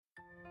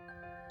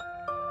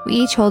We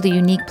each hold a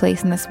unique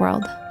place in this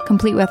world,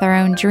 complete with our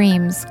own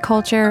dreams,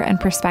 culture, and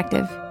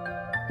perspective.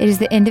 It is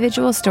the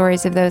individual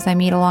stories of those I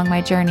meet along my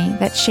journey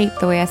that shape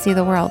the way I see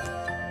the world.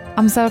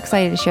 I'm so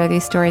excited to share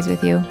these stories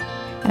with you,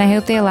 and I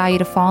hope they allow you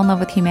to fall in love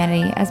with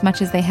humanity as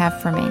much as they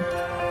have for me.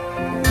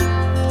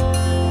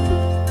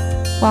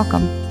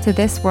 Welcome to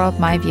This World,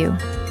 My View.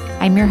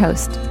 I'm your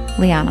host,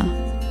 Liana.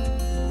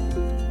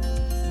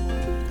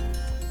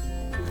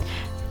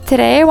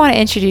 Today I want to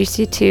introduce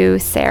you to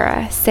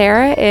Sarah.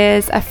 Sarah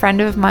is a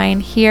friend of mine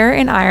here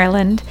in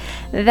Ireland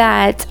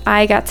that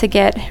I got to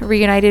get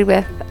reunited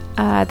with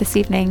this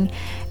evening.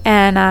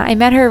 And I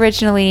met her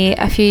originally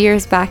a few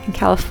years back in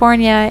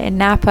California, in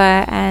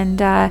Napa, and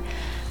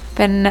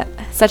been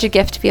such a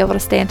gift to be able to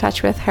stay in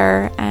touch with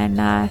her.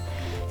 And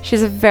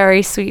she's a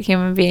very sweet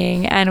human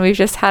being, and we've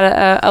just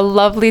had a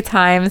lovely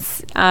time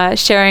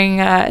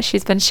sharing.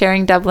 She's been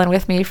sharing Dublin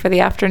with me for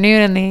the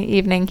afternoon and the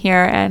evening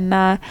here,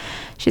 and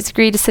she's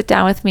agreed to sit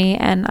down with me,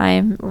 and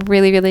I'm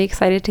really, really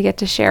excited to get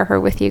to share her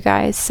with you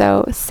guys.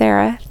 So,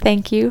 Sarah,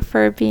 thank you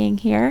for being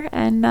here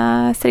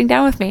and sitting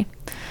down with me.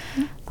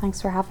 Thanks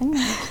for having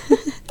me.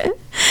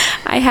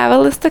 I have a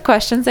list of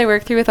questions I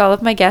work through with all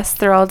of my guests.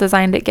 They're all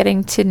designed at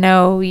getting to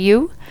know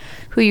you,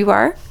 who you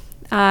are,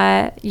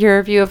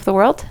 your view of the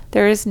world.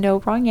 There is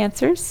no wrong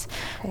answers.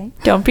 Okay.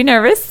 Don't be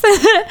nervous.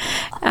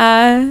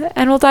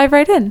 And we'll dive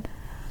right in.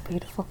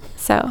 Beautiful.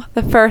 So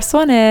the first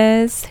one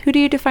is, who do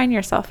you define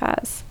yourself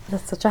as?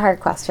 That's such a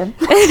hard question.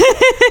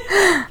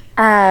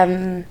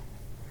 I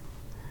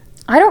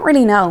don't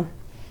really know.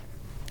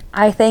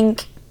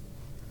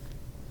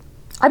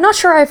 I'm not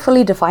sure I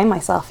fully define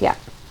myself yet.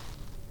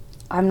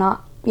 I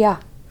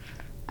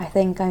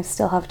think I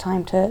still have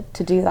time to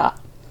do that.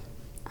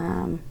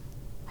 I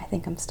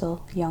think I'm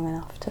still young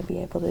enough to be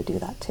able to do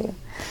that too.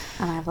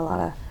 And I have a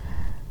lot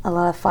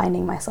of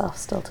finding myself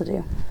still to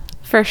do.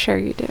 For sure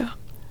you do.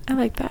 I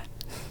like that.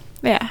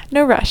 Yeah,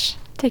 no rush.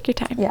 Take your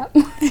time. Yeah.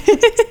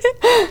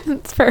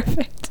 That's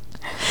perfect.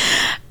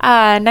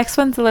 Next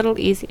one's a little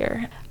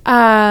easier.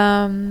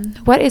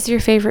 What is your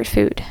favorite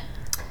food?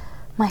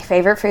 My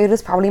favorite food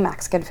is probably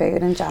Mexican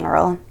food in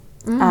general.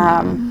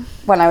 When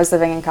I was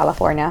living in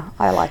California,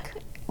 I was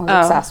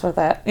obsessed with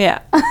it.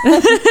 Yeah.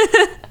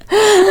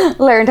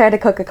 Learned how to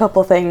cook a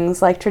couple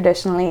things like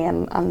traditionally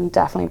and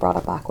definitely brought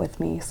it back with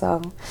me.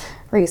 So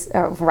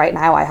right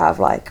now I have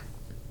like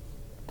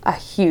a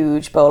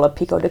huge bowl of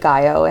pico de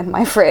gallo in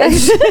my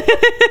fridge,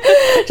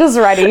 just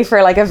ready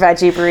for like a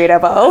veggie burrito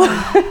bowl.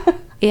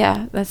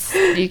 Yeah,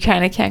 you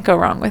kind of can't go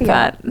wrong with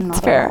that. It's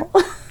fair.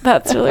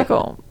 That's really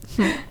cool.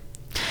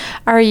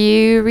 Are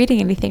you reading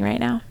anything right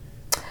now?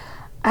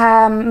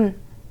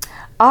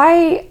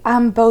 I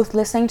am both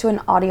listening to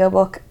an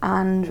audiobook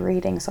and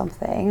reading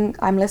something.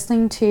 I'm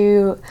listening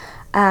to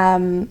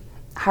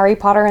Harry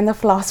Potter and the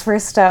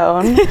Philosopher's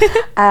Stone,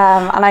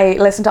 and I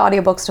listen to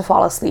audiobooks to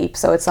fall asleep,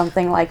 so it's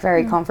something like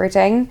very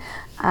comforting,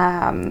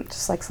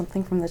 just like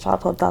something from the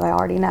childhood that I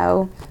already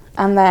know.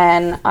 And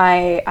then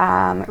I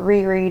am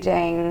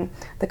rereading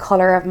The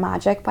Colour of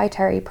Magic by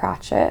Terry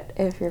Pratchett,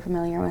 if you're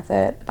familiar with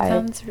it.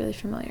 Sounds really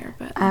familiar,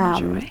 but I'm not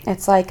sure why.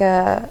 It's like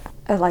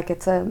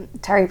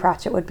Terry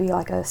Pratchett would be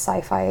like a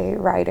sci-fi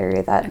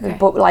writer that,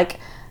 but like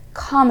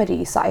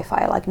comedy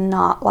sci-fi, like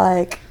not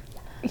like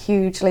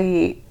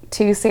hugely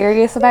too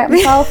serious about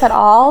himself at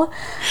all.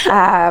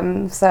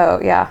 So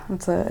yeah,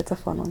 it's a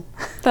fun one.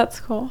 That's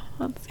cool.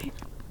 Let's see.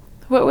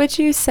 What would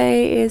you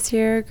say is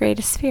your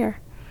greatest fear?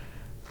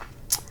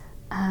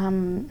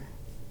 I'm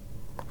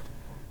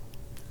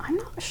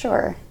not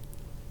sure.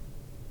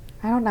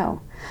 I don't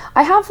know.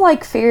 I have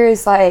like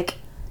fears, like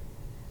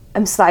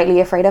I'm slightly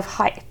afraid of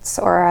heights,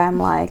 or I'm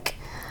like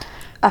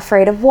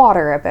afraid of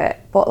water a bit,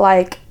 but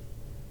like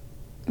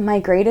my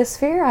greatest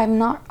fear, I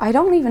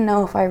don't even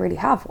know if I really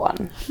have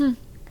one.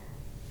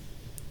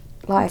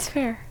 Like, that's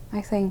fair.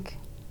 I think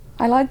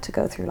I like to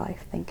go through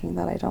life thinking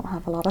that I don't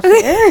have a lot of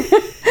fear.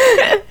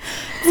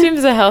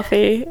 Seems a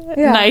healthy,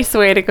 nice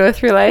way to go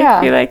through life.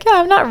 Yeah. Be like,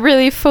 I'm not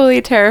really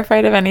fully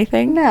terrified of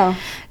anything. No.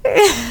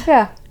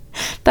 Yeah.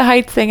 The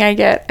heights thing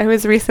I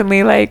was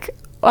recently like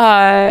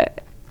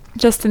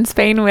just in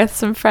Spain with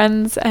some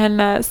friends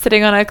and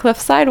sitting on a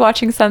cliffside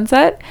watching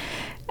sunset.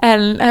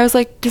 And I was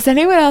like, does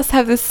anyone else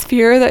have this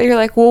fear that you're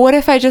like, well, what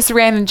if I just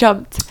ran and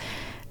jumped?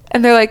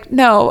 And they're like,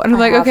 no. And I'm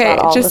like, okay,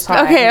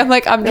 okay. I'm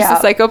like, I'm just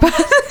a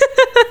psychopath.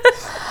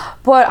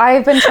 But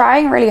I've been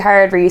trying really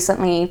hard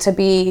recently to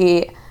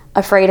be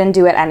afraid and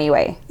do it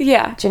anyway.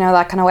 Yeah. Do you know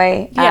that kind of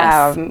way?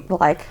 Yes.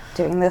 Like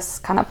doing this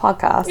kind of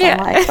podcast. Yeah.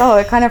 I'm like, oh,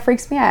 it kind of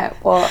freaks me out.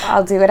 Well,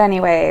 I'll do it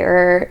anyway.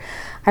 Or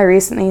I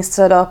recently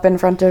stood up in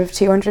front of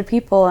 200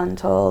 people and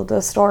told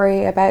a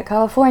story about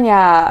California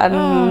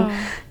and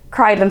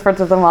cried in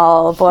front of them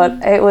all. But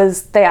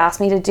they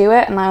asked me to do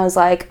it and I was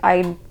like,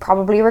 I'd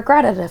probably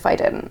regret it if I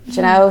didn't,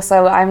 you know?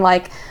 So I'm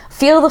like,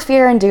 feel the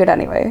fear and do it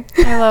anyway.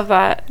 I love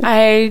that.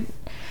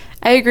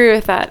 I agree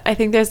with that. I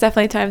think there's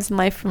definitely times in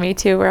life for me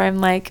too where I'm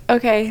like,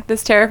 okay,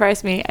 this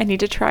terrifies me. I need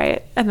to try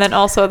it. And then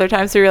also other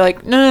times where you're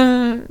like,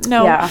 no.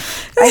 Yeah.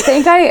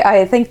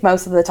 I think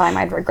most of the time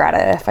I'd regret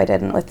it if I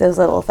didn't with those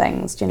little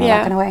things. Do you know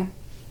that kind of way?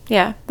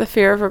 Yeah, the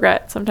fear of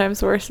regret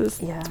sometimes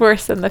it's Yeah.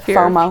 worse than the fear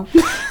FOMO.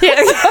 Yeah.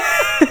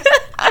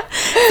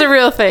 It's a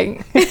real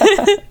thing.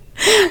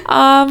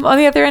 On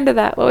the other end of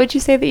that, what would you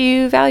say that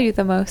you value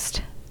the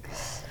most?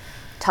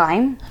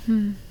 Time,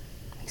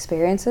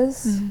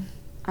 experiences,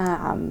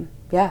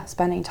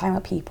 spending time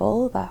with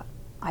people that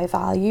I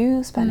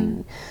value,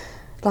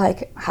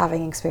 like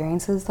having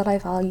experiences that I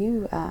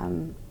value.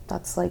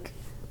 That's like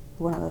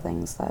one of the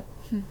things that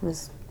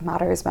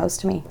matters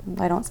most to me.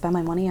 I don't spend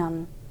my money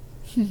on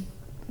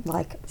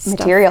like Stuff.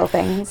 Material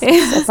things.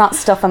 It's not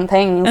stuff and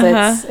things.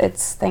 Uh-huh.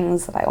 It's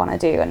things that I want to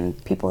do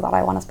and people that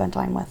I want to spend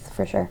time with,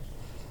 for sure.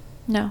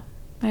 No,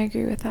 I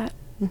agree with that.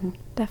 Mm-hmm.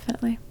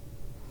 Definitely.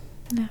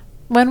 Yeah.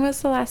 When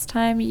was the last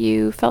time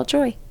you felt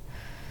joy?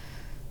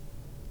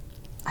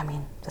 I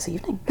mean, this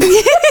evening.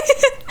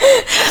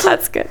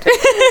 That's good.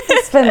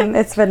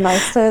 It's been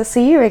nice to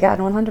see you again,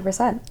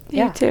 100%.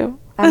 You too.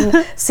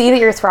 And see that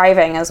you're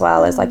thriving as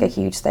well is like a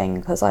huge thing,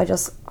 because I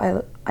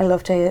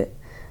love to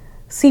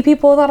see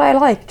people that I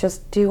like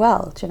just do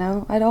well. Do you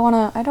know? I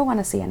don't want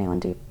to see anyone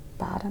do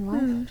bad in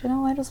life. Do you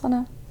know? I just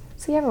want to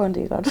see everyone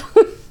do good.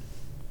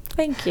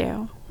 Thank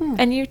you.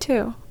 And you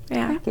too.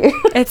 Yeah. Thank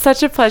you. It's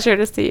such a pleasure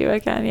to see you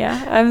again.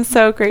 Yeah. I'm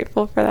so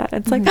grateful for that.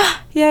 It's like,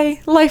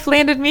 yay, life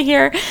landed me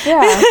here.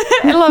 Yeah.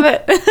 I love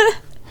it.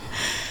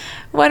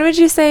 When would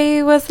you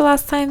say was the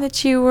last time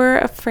that you were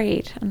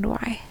afraid, and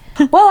why?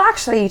 Well,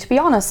 actually, to be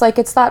honest, like,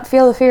 it's that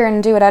feel the fear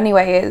and do it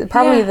anyway.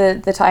 Probably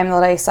the time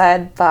that I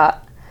said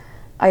that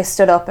I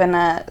stood up in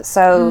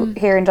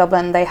here in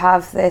Dublin, they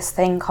have this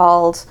thing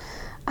called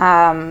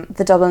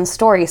the Dublin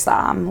Story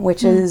Slam,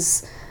 which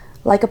is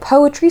like a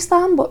poetry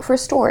slam, but for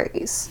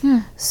stories.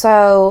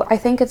 So I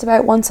think it's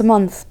about once a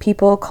month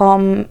people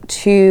come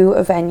to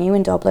a venue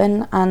in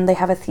Dublin and they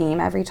have a theme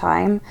every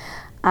time,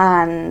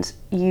 and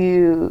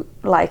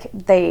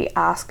they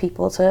ask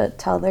people to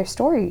tell their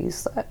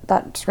stories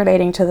that's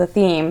relating to the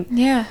theme.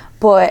 Yeah.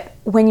 But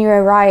when you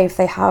arrive,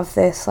 they have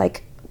this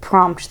like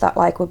prompt that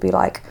like would be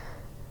like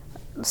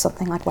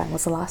something like, when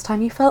was the last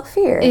time you felt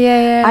fear?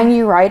 Yeah. And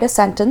you write a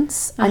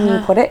sentence and you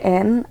put it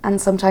in, and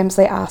sometimes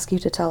they ask you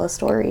to tell a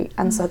story.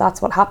 And so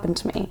that's what happened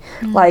to me,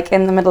 like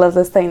in the middle of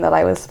this thing that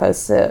I was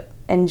supposed to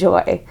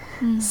enjoy.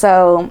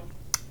 So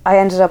I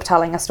ended up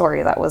telling a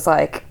story that was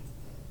like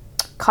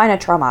kind of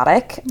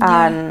traumatic,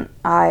 and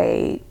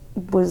I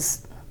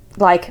was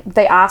like,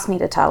 they asked me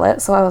to tell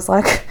it, so I was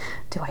like,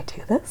 do I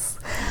do this?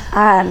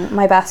 And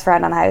my best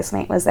friend and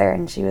housemate was there,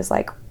 and she was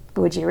like,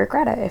 would you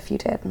regret it if you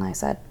did? And I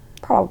said,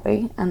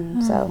 probably.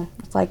 And so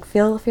it's like,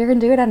 feel the fear and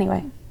do it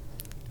anyway.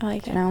 I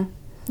like it. You know?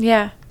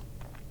 Yeah.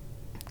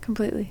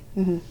 Completely.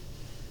 Mm-hmm.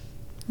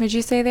 Would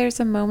you say there's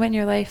a moment in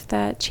your life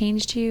that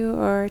changed you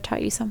or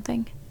taught you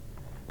something?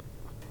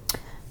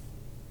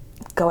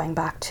 Going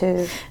back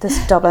to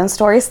this Dublin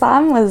Story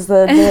Slam was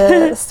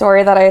the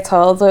story that I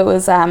told. It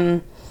was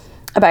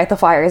about the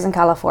fires in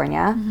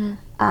California.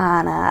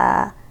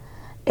 And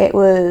it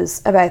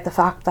was about the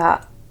fact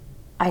that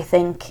I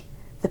think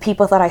the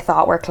people that I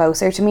thought were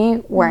closer to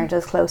me weren't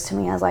as close to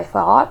me as I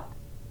thought.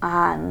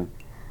 And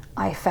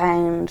I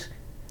found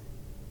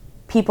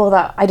people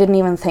that I didn't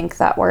even think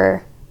that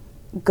were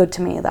good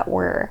to me that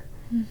were.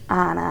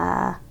 And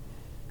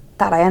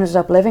that I ended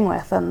up living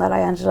with, and that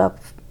I ended up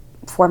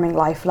forming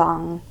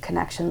lifelong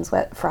connections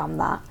with from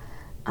that.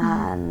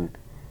 And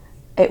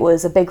it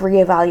was a big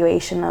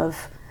reevaluation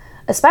of,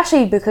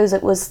 especially because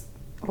it was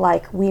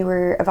like we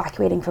were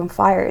evacuating from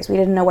fires. We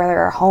didn't know whether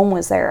our home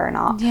was there or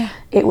not. Yeah.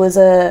 It was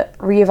a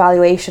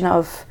reevaluation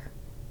of,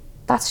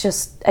 that's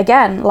just,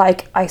 again,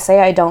 like I say,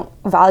 I don't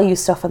value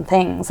stuff and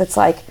things. It's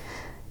like,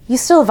 you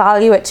still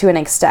value it to an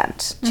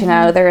extent. You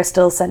know, there is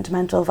still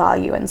sentimental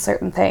value in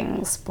certain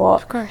things.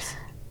 But Of course.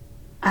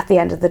 at the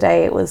end of the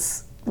day, it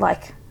was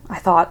like, I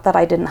thought that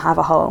I didn't have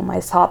a home.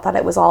 I thought that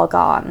it was all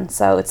gone.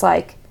 So it's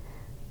like,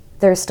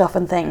 there's stuff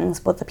and things,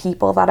 but the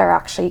people that are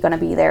actually going to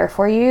be there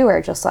for you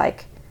are just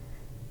like,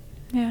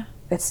 Yeah.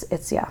 it's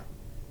it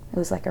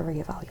was like a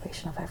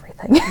reevaluation of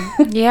everything.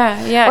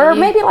 Yeah. Or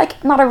maybe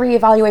like not a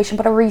reevaluation,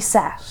 but a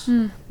reset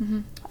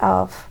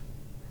of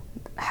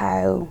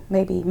how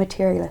maybe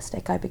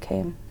materialistic I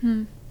became.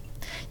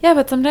 Yeah,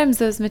 but sometimes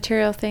those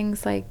material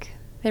things, like,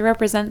 they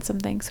represent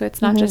something. So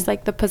it's not just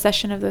like the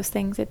possession of those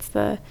things. It's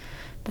the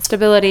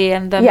stability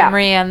and the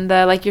memory and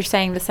the, like you're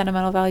saying, the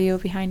sentimental value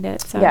behind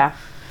it. So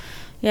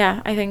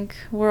yeah, I think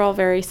we're all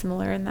very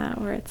similar in that,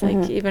 where it's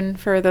like, even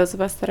for those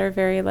of us that are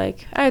very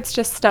like, oh, it's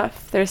just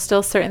stuff, there's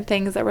still certain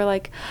things that we're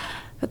like,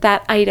 but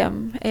that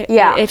item,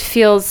 it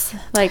feels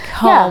like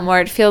home, or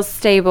it feels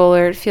stable,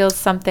 or it feels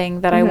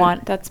something that I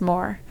want that's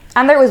more.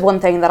 And there was one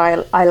thing that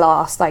I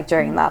lost like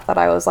during that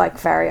I was like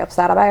very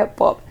upset about,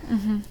 but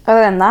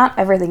other than that,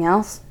 everything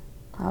else,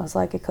 I was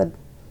like, You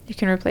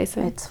can replace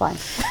it. It's fine.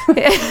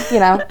 You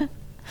know?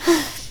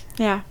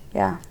 Yeah.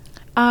 Yeah.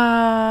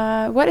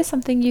 What is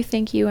something you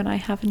think you and I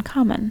have in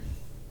common?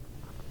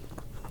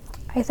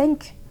 I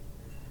think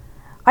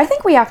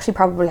we actually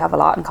probably have a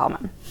lot in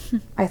common.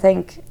 I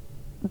think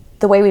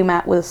the way we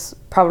met was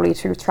probably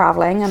through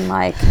traveling, and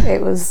like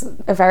it was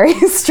a very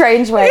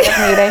strange way of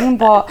meeting,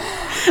 but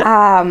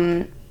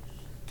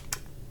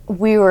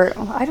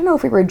I don't know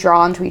if we were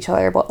drawn to each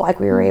other, but like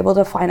we were able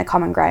to find a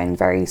common ground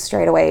very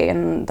straight away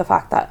in the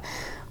fact that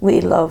we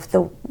love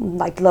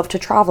to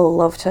travel,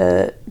 love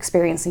to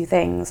experience new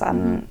things,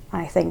 and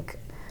I think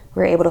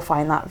we were able to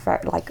find that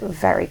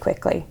very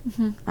quickly.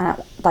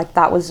 And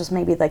that was just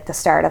maybe like the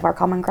start of our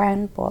common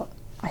ground, but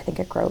I think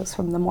it grows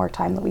from the more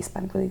time that we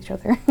spend with each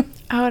other.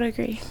 I would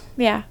agree.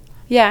 Yeah,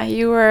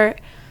 you were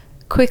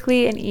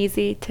quickly and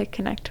easy to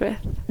connect with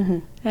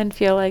and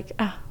feel like,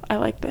 oh, I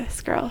like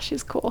this girl,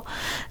 she's cool.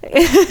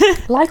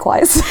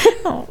 Likewise.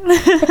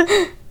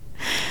 Oh.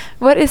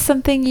 What is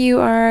something you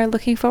are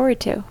looking forward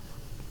to?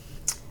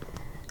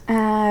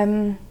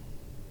 I'm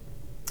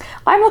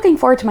looking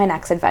forward to my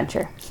next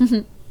adventure.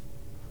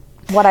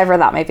 Whatever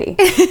that may be.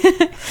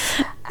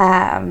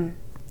 I'm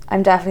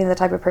definitely the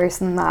type of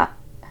person that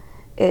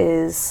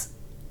is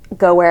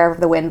go wherever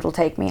the wind will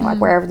take me, like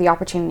wherever the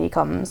opportunity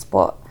comes.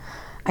 But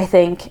I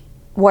think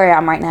where I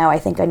am right now, I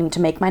think I need to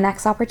make my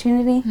next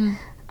opportunity.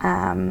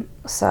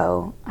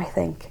 So I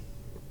think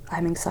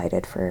I'm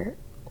excited for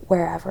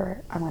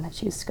wherever I'm going to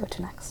choose to go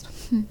to next.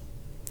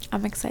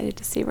 I'm excited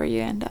to see where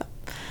you end up.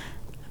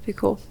 That'd be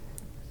cool.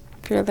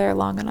 If you're there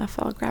long enough,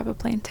 I'll grab a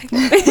plane ticket.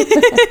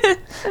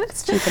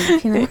 It's cheap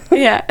enough, you know.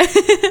 Yeah.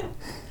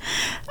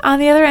 On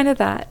the other end of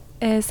that,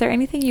 is there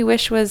anything you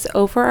wish was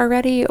over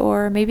already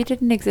or maybe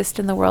didn't exist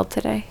in the world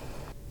today?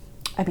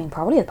 I mean,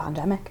 probably the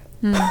pandemic.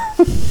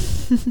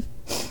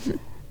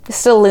 It's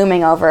still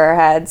looming over our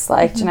heads,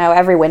 like, you know,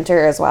 every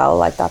winter as well,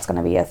 like that's going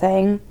to be a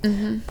thing.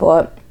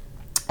 But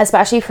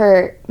especially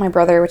for my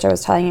brother, which I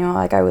was telling you,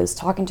 like I was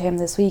talking to him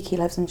this week, he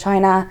lives in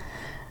China.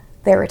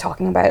 They were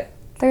talking about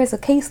there's a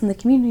case in the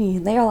community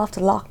and they all have to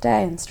lock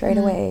down straight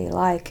away.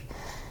 Like,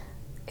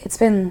 it's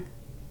been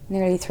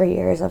nearly 3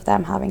 years of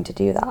them having to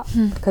do that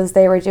because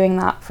they were doing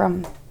that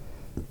from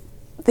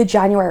the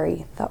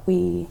January that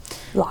we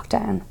locked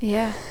down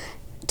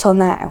till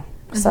now.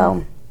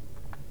 So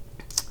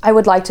I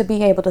would like to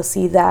be able to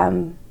see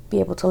them be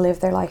able to live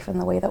their life in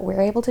the way that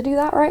we're able to do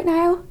that right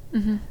now.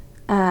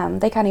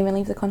 They can't even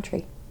leave the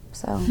country,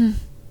 so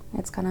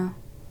it's gonna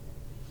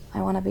I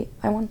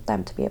want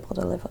them to be able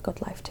to live a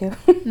good life too.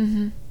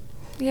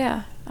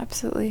 Yeah,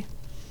 absolutely.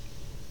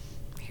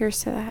 Here's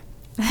to that.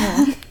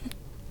 Yeah.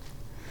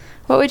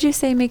 What would you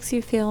say makes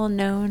you feel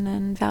known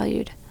and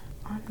valued?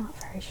 I'm not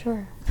very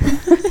sure.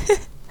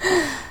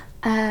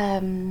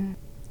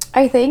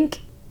 I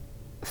think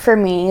for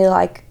me,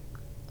 like,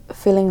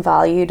 feeling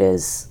valued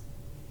is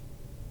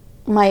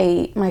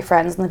my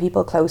friends and the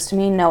people close to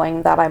me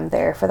knowing that I'm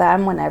there for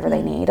them whenever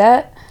they need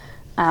it.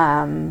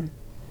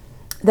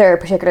 There are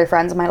particular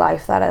friends in my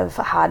life that have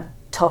had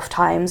tough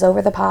times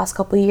over the past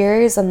couple of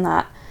years and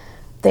that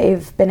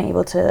they've been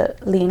able to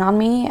lean on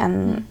me,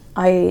 and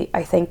I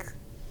think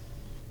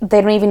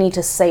they don't even need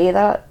to say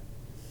that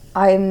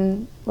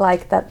I'm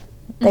like that,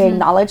 they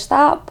acknowledge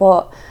that,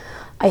 but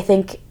I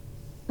think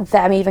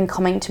them even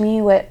coming to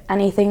me with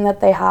anything that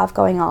they have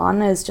going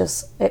on is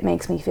just, it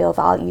makes me feel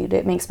valued,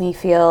 it makes me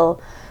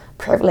feel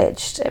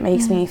privileged, it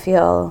makes me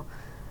feel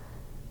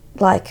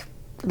like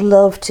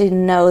love to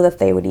know that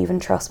they would even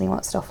trust me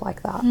with stuff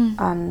like that,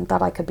 and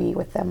that I could be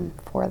with them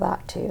for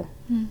that too.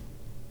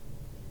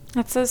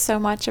 That says so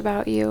much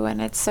about you,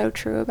 and it's so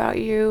true about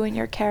you and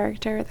your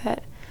character,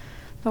 that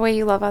the way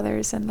you love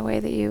others and the way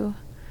that you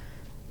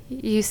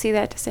see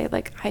that, to say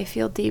like, I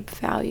feel deep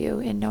value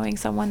in knowing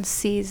someone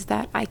sees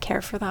that I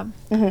care for them.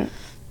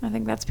 I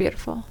think that's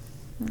beautiful.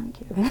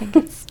 Thank you. I think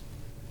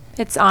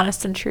it's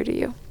honest and true to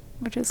you,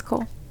 which is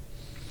cool.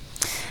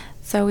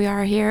 So we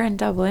are here in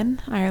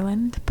Dublin,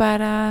 Ireland,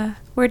 but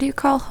where do you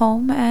call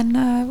home,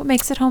 and what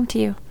makes it home to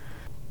you?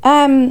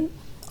 I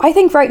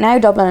think right now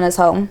Dublin is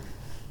home,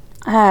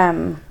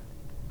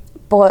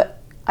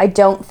 but I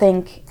don't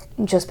think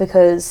just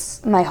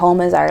because my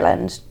home is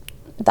Ireland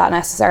that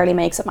necessarily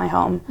makes it my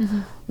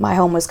home. My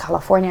home was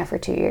California for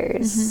 2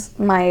 years.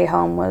 My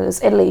home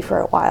was Italy for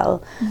a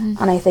while,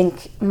 and I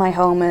think my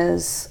home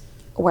is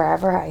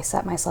wherever I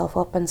set myself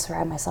up and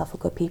surround myself with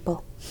good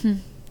people.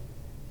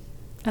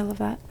 I love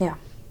that. Yeah.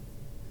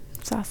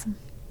 It's awesome.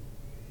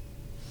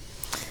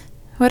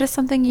 What is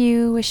something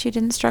you wish you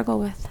didn't struggle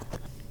with?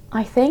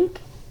 I think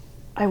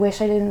I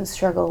wish I didn't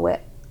struggle with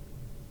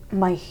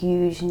my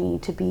huge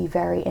need to be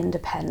very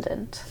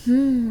independent.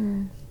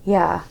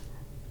 Yeah.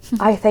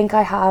 I think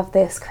I have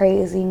this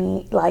crazy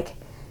need, like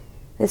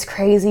this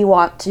crazy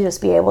want to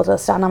just be able to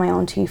stand on my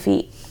own 2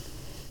 feet.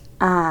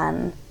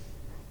 And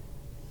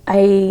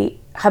I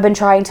have been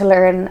trying to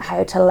learn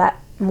how to let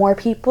more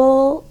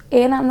people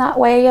in that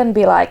way and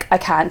be like, I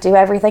can't do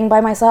everything by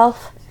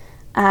myself.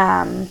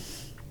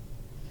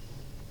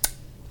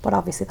 But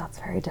obviously that's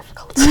very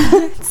difficult.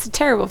 It's a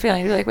terrible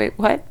feeling. You're like, wait,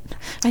 what?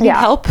 I need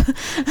help.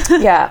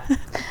 Yeah.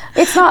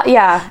 It's not,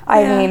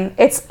 I mean,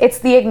 it's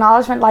the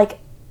acknowledgement, like,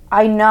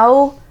 I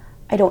know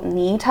I don't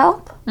need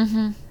help,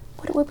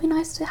 but it would be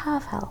nice to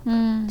have help. Do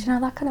you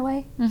know, that kind of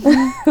way?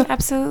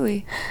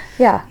 Absolutely.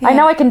 Yeah. I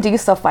know I can do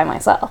stuff by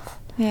myself.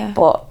 Yeah.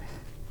 But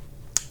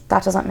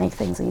that doesn't make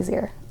things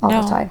easier all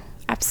the time.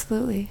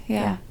 Absolutely.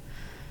 Yeah.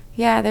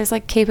 There's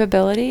like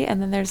capability,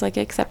 and then there's like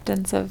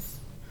acceptance of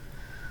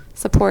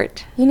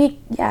support. You need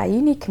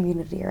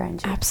community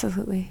around you.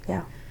 Absolutely.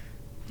 Yeah.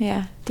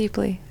 Yeah,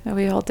 deeply.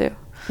 We all do.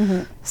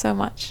 So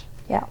much.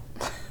 Yeah.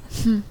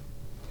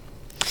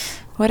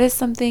 What is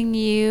something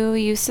you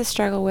used to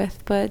struggle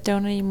with but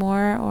don't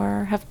anymore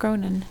or have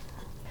grown in?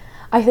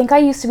 I think I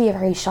used to be a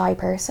very shy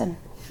person.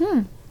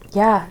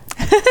 Yeah.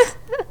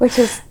 Which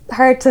is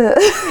hard to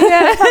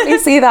probably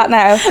see that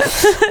now.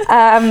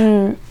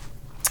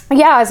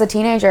 Yeah, as a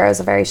teenager, I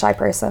was a very shy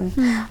person.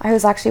 I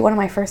was actually, one of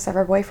my first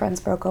ever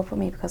boyfriends broke up with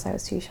me because I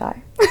was too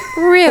shy.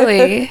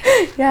 Really?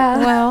 Yeah.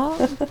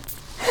 Well,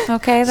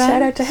 okay then.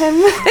 Shout out to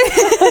him.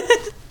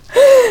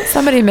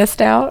 Somebody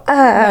missed out.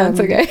 No, it's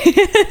okay.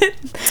 I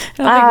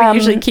don't think we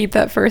usually keep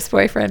that first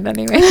boyfriend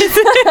anyways.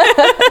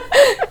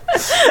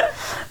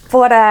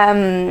 But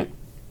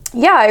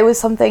yeah, it was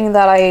something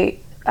that I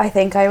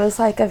think I was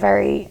like a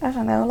very, I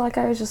don't know, like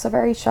I was just a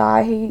very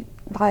shy,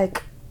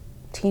 like,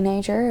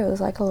 teenager. It was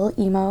like a little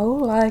emo,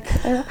 like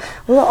a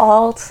little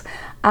alt.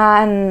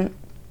 And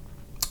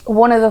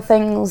one of the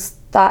things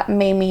that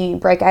made me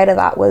break out of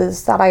that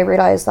was that I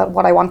realized that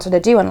what I wanted to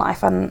do in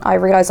life, and I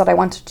realized that I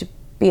wanted to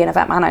be an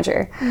event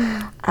manager.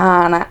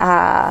 And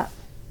I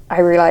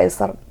realized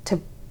that to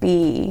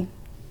be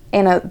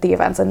in the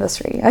events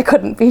industry, I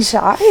couldn't be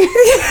shy.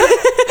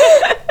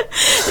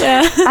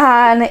 Yeah.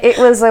 And it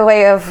was a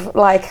way of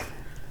like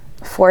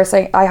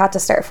I had to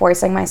start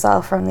forcing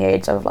myself from the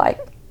age of like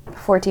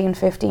 14,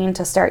 15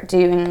 to start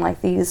doing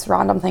like these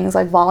random things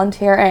like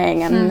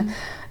volunteering and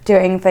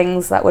doing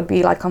things that would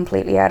be like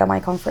completely out of my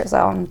comfort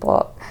zone,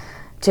 but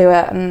do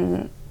it.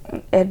 And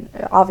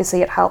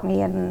it helped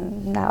me,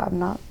 and now I'm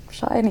not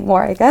shy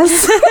anymore, I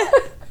guess.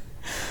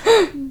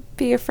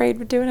 Be afraid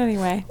but do it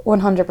anyway.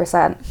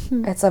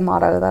 100%. It's a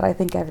motto that I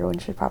think everyone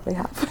should probably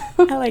have.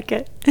 I like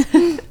it.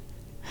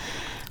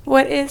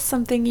 What is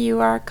something you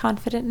are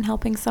confident in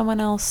helping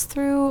someone else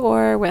through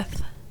or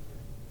with?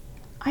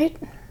 I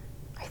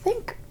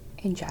think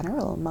in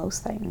general,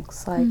 most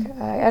things. Like,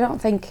 I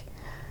don't think...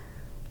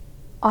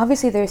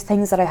 Obviously, there's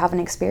things that I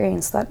haven't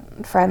experienced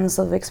that friends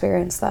have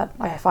experienced that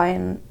I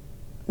find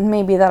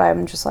maybe that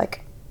I'm just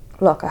like,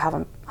 look, I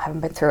haven't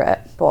been through it,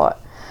 but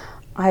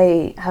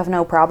I have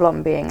no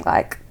problem being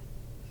like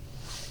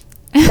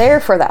there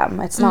for them.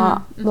 It's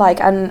not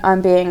like, and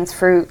I'm being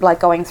through, like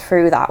going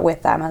through that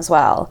with them as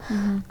well.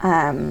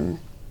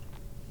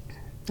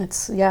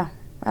 It's, yeah,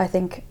 I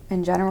think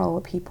in general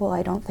with people,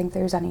 I don't think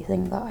there's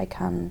anything that I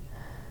can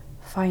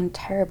find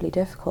terribly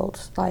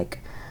difficult. Like,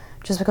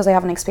 just because I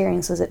haven't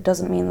experienced it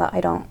doesn't mean that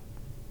I don't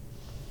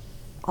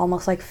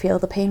almost like feel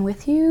the pain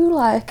with you,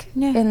 like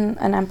in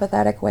an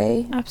empathetic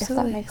way. Absolutely.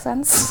 If that makes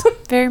sense.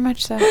 Very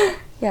much so.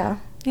 Yeah.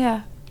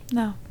 Yeah.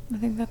 No, I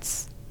think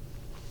it's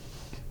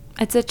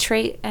a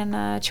trait and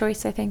a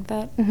choice, I think,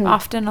 that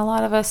often a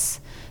lot of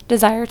us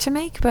desire to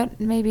make, but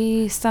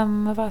maybe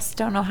some of us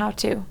don't know how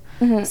to.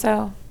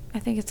 So I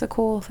think it's a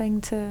cool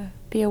thing to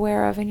be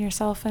aware of in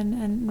yourself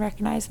and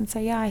recognize and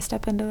say, yeah, I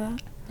step into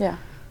that. Yeah.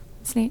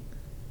 It's neat.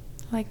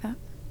 I like that.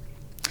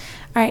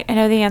 All right, I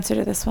know the answer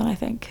to this one, I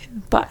think,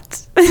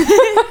 but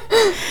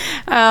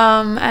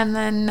and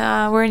then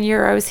we're in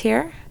euros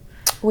here.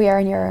 We are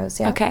in euros,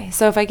 yeah. Okay,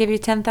 so if I give you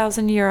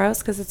 10,000 euros,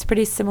 because it's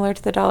pretty similar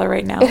to the dollar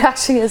right now. It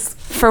actually is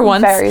for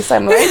once very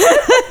similar.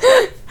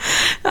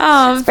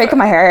 It's breaking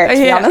my heart, to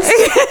be honest.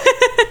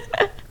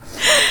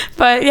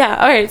 But yeah,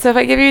 all right, so if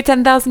I give you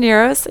 10,000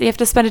 euros, you have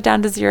to spend it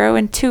down to zero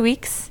in 2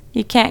 weeks.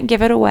 You can't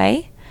give it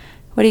away.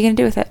 What are you going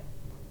to do with it?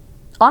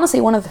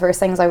 Honestly, one of the first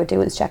things I would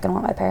do is check in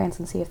with my parents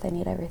and see if they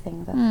need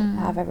everything, that they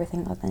have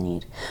everything that they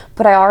need.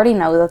 But I already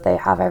know that they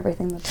have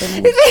everything that they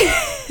need.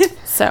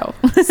 So.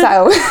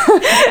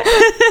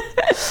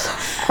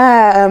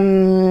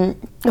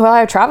 Well, I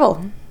would travel.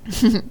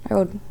 I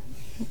would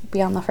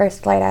be on the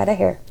first flight out of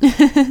here.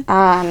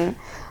 And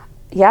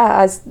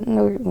yeah, as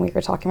we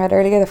were talking about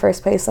earlier, the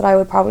first place that I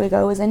would probably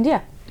go is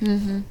India.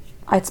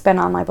 It's been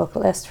on my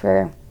bucket list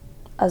for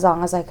as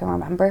long as I can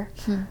remember.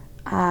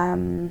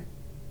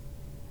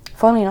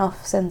 Funnily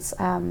enough, since,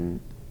 do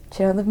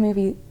you know the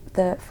movie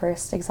The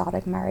First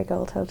Exotic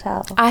Marigold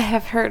Hotel? I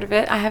have heard of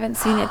it. I haven't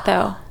seen it,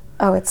 though.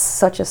 Oh, it's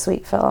such a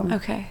sweet film.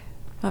 Okay.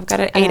 I've got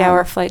an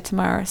 8-hour flight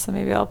tomorrow, so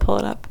maybe I'll pull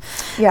it up.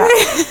 Yeah.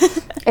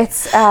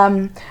 It's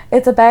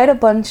about a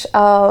bunch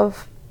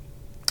of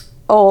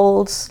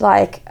old,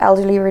 like,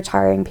 elderly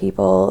retiring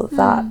people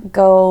that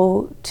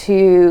go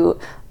to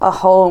a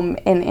home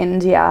in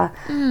India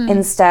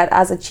instead,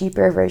 as a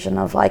cheaper version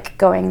of, like,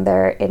 going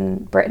there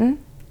in Britain.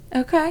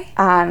 Okay.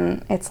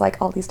 And it's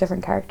like all these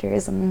different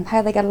characters and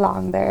how they get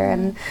along there,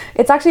 and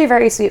it's actually a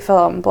very sweet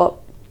film. But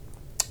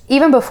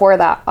even before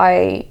that,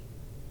 I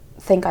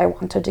think I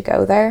wanted to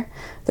go there.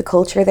 The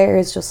culture there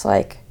is just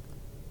like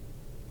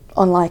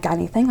unlike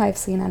anything I've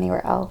seen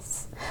anywhere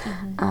else.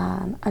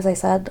 And as I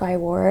said, I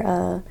wore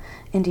a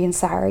Indian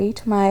sari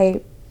to my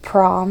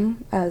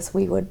prom, as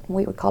we would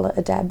call it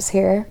a Debs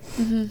here.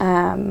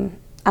 And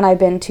I've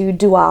been to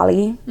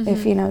Diwali,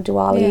 if you know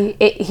Diwali,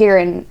 here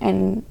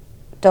in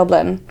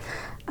Dublin,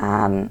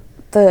 and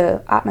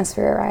the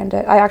atmosphere around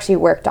it. I actually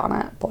worked on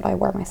it, but I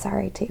wore my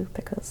sari too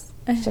because,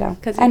 you know,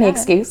 any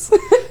excuse.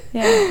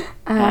 Yeah.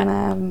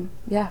 And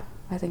yeah,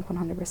 I think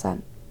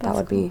 100%. That That's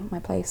would be my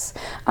place.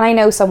 And I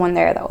know someone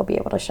there that will be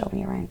able to show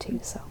me around too.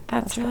 So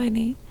That's really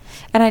neat.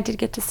 And I did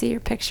get to see your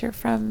picture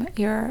from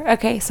your,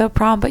 so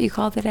prom, but you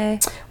called it we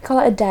call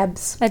it a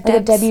Debs. a Like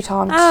a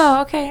debutante.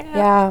 Oh, okay.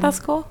 Yeah.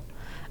 That's cool.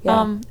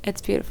 Yeah.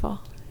 It's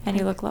beautiful. And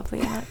you look lovely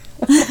in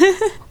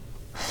it.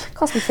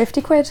 Cost me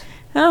 50 quid.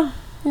 Oh,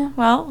 Yeah.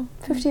 well,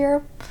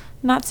 €50.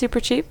 not super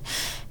cheap.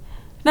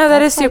 No,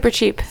 that is That's super like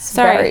cheap.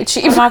 Sorry. very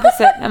cheap. I'm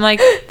opposite. I'm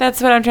like,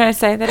 that's what I'm trying to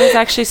say. That is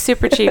actually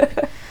super cheap.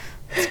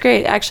 It's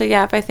great. Actually,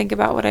 yeah, if I think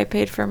about what I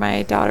paid for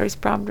my daughter's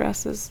prom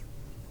dresses,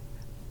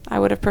 I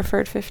would have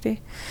preferred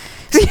 50.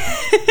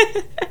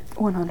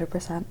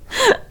 100%.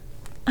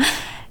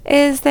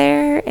 Is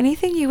there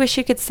anything you wish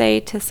you could say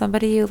to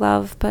somebody you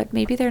love, but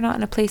maybe they're not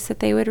in a place that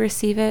they would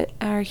receive it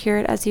or hear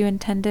it as you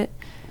intend it?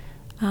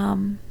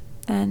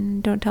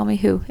 And don't tell me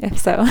who, if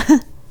so.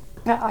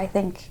 Yeah, I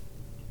think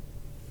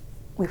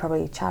we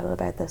probably chatted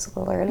about this a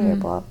little earlier,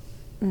 but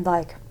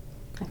like,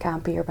 I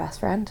can't be your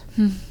best friend.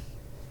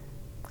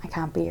 I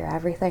can't be your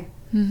everything.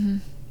 Mm-hmm.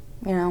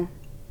 You know,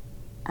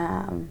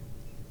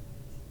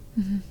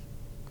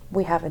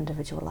 we have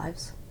individual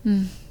lives.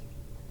 Mm.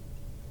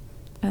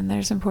 And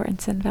there's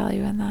importance and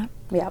value in that.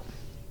 Yep.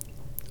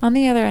 On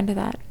the other end of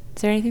that,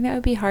 is there anything that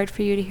would be hard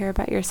for you to hear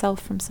about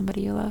yourself from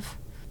somebody you love?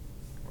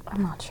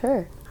 I'm not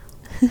sure.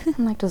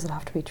 I'm like, does it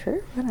have to be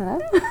true? I don't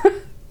know.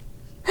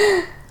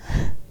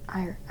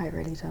 I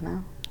really don't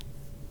know.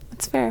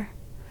 That's fair.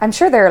 I'm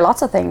sure there are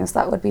lots of things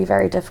that would be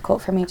very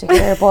difficult for me to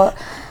hear, but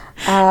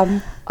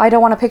I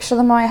don't want to picture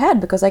them in my head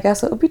because I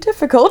guess it would be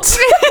difficult.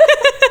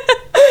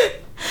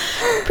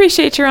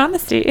 Appreciate your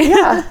honesty.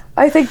 Yeah,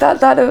 I think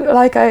that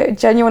like, I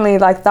genuinely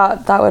like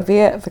that would be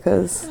it,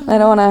 because I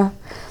don't want to,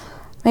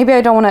 maybe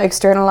I don't want to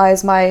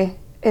externalize my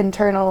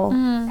internal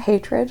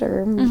hatred,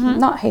 or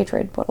not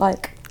hatred, but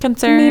like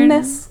Concern.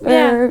 meanness.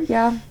 Or,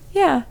 yeah.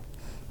 Yeah.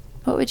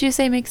 What would you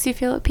say makes you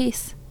feel at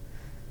peace?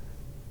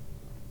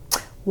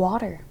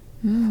 Water,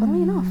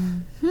 funnily enough.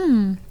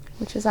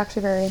 Which is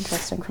actually very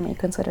interesting for me,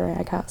 considering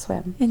I can't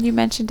swim. And you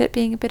mentioned it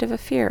being a bit of a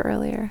fear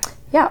earlier.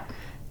 Yeah.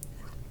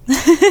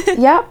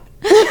 Yeah.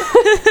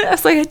 I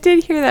was like, I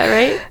did hear that,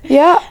 right?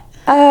 Yeah.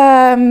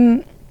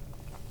 I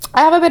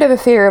have a bit of a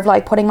fear of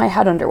like putting my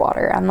head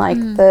underwater, and like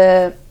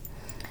the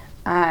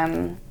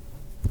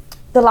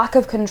lack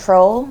of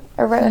control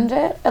around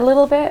it a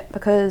little bit,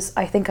 because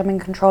I think I'm in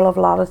control of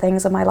a lot of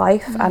things in my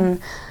life,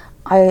 and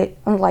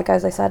like,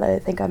 as I said, I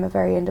think I'm a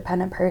very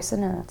independent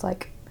person, and it's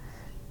like,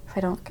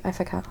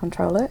 if I can't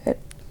control it, it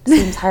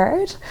seems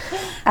hard.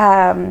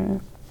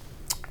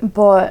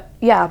 But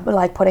yeah,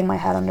 like putting my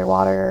head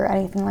underwater or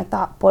anything like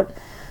that. But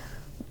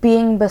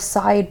being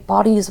beside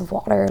bodies of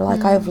water,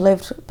 like I've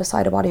lived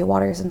beside a body of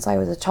water since I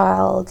was a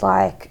child,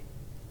 like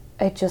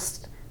it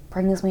just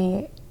brings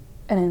me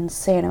an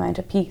insane amount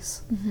of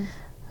peace.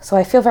 So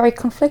I feel very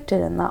conflicted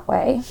in that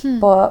way,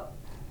 but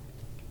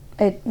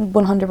it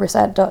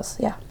 100% does,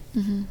 yeah.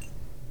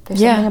 There's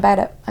something about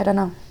it, I don't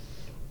know.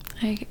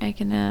 I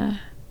can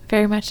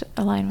very much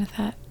align with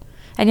that.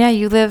 And yeah,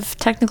 you live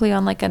technically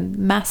on like a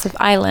massive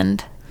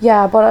island.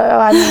 Yeah, but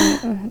I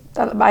mean,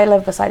 I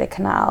lived beside a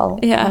canal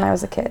when I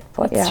was a kid.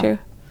 But That's true.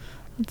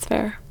 That's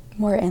fair.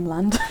 More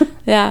inland.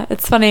 Yeah,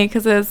 it's funny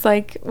because it's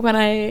like when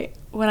I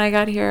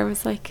got here, I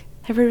was like,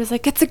 everybody was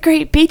like, it's a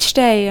great beach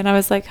day, and I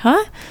was like,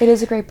 huh? It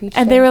is a great beach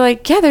day. And they were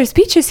like, yeah, there's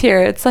beaches here.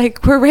 It's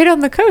like we're right on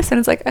the coast, and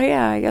it's like, oh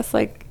yeah, I guess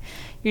like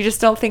you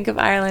just don't think of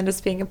Ireland as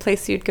being a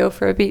place you'd go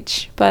for a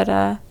beach, but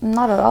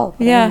not at all.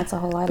 Yeah, I mean, it's a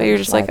whole island. But you're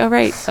just like, oh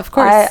right, of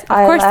course,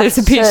 there's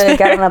a beach I there.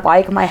 get on a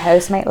bike, and my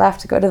housemate left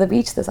to go to the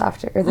beach this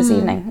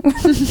evening.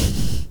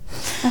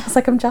 I was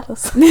like, I'm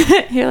jealous.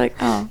 You're like,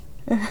 oh,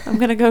 I'm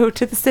gonna go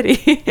to the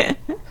city.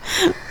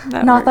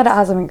 Not that it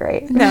hasn't been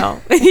great. No,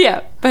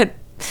 yeah, but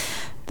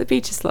the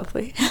beach is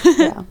lovely.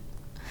 Yeah.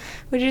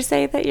 Would you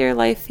say that your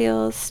life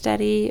feels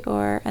steady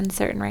or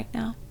uncertain right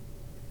now?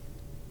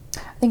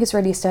 I think it's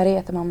really steady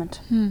at the moment.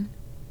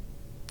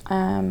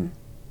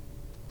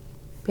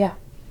 Yeah,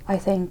 I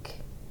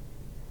think,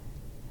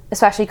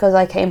 especially because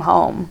I came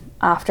home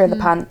after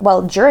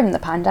during the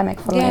pandemic,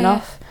 funnily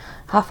enough,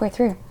 halfway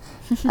through.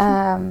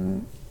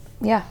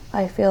 Yeah,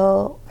 I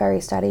feel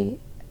very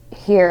steady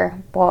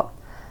here, but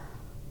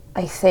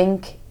I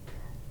think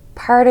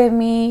part of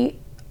me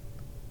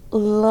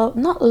not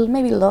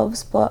maybe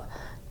loves, but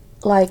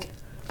like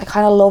I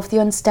kind of love the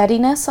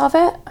unsteadiness of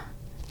it,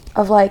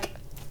 of like,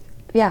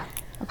 yeah,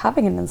 of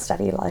having an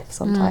unsteady life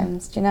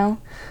sometimes, you know,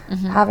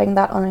 having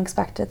that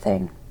unexpected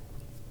thing.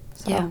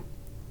 So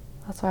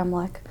that's why I'm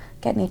like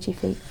getting itchy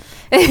feet.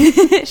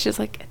 She's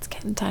like, it's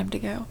getting time to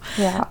go.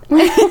 Yeah.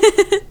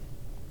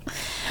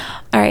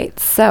 All right,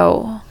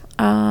 so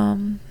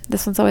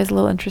this one's always a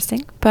little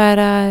interesting,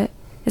 but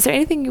is there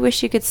anything you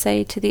wish you could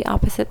say to the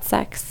opposite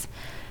sex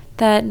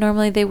that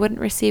normally they wouldn't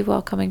receive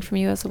while coming from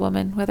you as a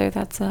woman, whether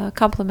that's a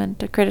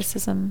compliment, a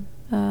criticism,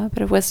 a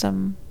bit of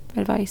wisdom,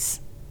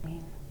 advice? I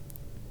mean,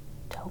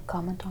 don't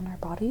comment on our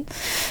bodies.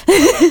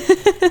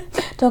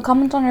 Don't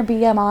comment on our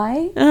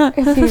BMI.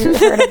 If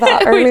you heard of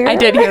that earlier. I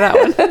did hear that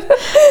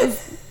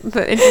one.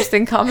 the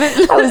interesting comment.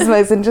 That was the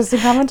most interesting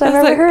comment I've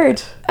ever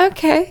heard.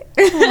 Okay.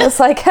 It's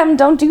like,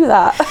 don't do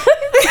that.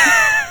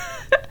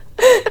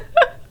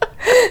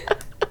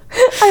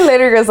 I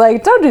literally was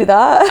like, don't do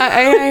that.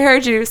 I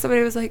heard you.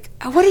 Somebody was like,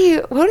 I don't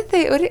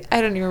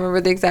even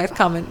remember the exact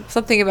comment.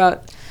 Something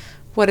about,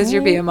 what is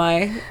your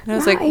BMI? And I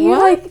was like, what? You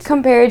like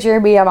compared your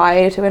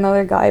BMI to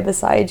another guy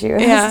beside you.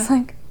 And I was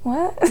like,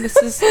 what?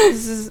 This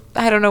is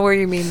I don't know where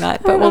you mean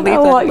that, but we'll leave that alone.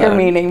 I don't know what you're alone.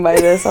 meaning by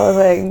this. I was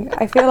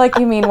like, I feel like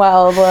you mean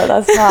well, but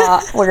that's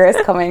not where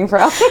it's coming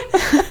from.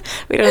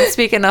 We don't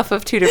speak enough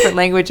of two different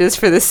languages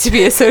for this to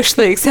be a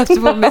socially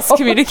acceptable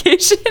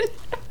miscommunication.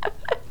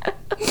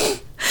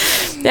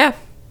 Yeah,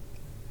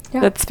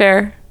 that's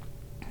fair.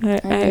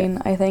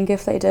 I think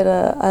if they did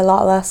a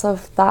lot less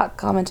of that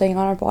commenting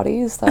on our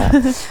bodies,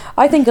 that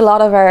I think a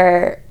lot of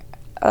our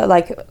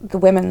like the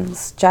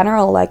women's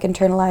general like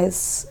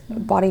internalized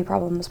body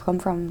problems come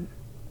from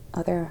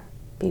other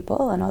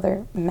people and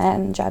other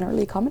men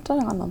generally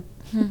commenting on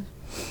them.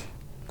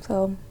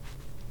 So,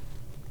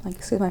 like,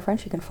 excuse my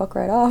French, you can fuck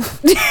right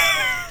off.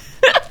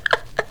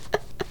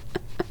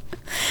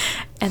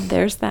 And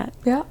there's that.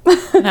 Yeah.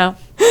 No,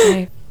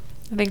 I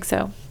think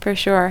so, for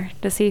sure.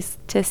 To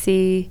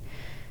see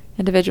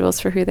individuals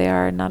for who they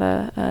are, not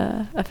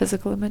a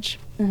physical image.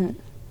 Mm-hmm.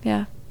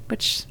 Yeah,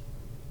 which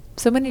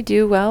so many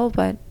do well,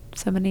 but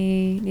so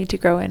many need to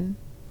grow in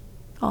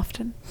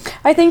often.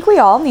 I think we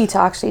all need to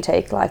actually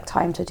take like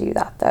time to do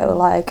that though.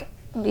 Like,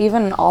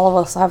 even all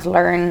of us have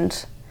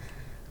learned,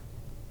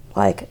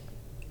 like,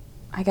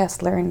 I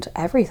guess learned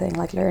everything,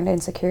 like learned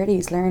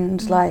insecurities,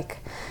 learned like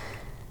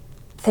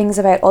things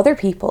about other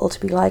people to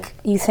be like,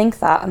 you think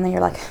that and then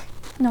you're like,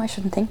 no, I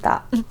shouldn't think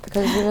that,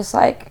 because you're just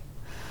like,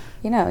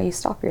 you know, you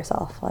stop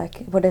yourself,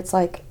 like, but it's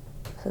like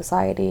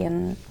society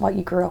and what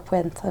you grew up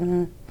with,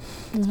 and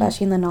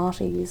especially in the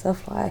noughties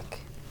of like,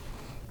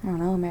 I don't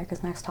know,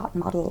 America's Next Top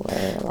Model,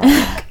 or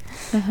like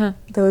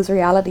those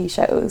reality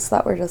shows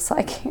that were just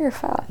like, you're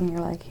fat, and you're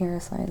like, you're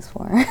a size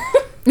 4.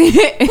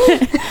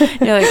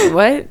 You're like,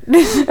 what?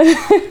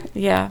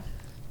 Yeah,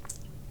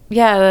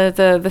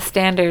 the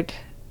standard,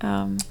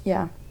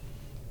 yeah,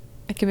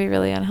 it can be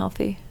really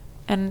unhealthy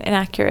and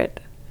inaccurate,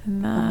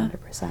 and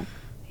 100%.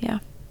 yeah,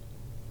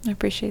 I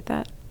appreciate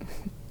that.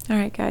 All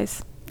right,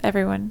 guys,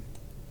 everyone,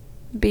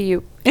 be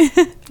you.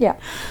 Yeah.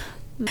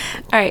 All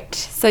right,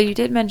 so you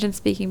did mention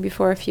speaking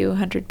before a few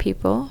hundred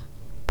people,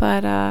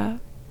 but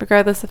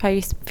regardless of how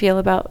you feel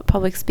about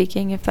public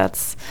speaking, if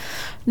that's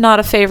not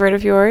a favorite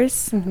of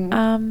yours,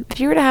 if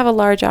you were to have a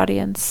large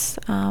audience,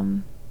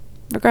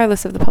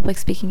 regardless of the public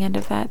speaking end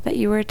of that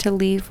you were to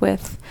leave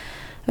with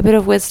a bit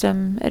of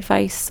wisdom,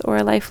 advice, or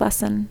a life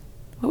lesson,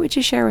 what would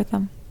you share with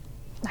them?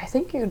 I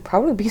think it would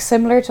probably be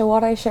similar to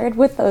what I shared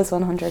with those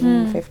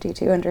 150,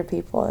 200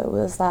 people. It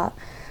was that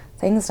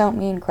things don't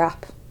mean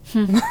crap.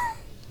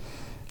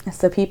 It's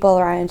the people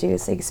around you,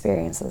 it's the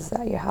experiences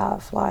that you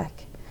have.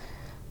 Like,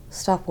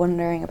 stop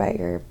wondering about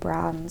your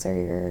brands or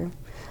your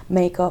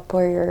makeup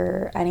or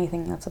your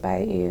anything that's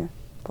about you,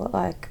 but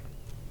like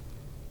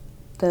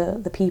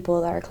the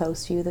people that are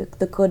close to you,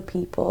 the good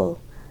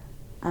people,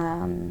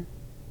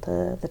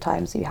 the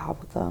times that you have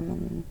with them,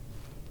 and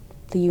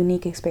the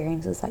unique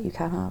experiences that you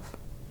can have.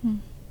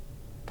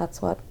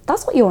 That's what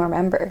you'll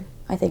remember,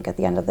 I think, at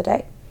the end of the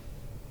day.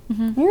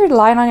 You're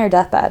lying on your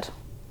deathbed,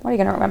 what are you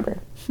going to remember?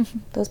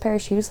 Those pair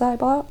of shoes that I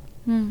bought?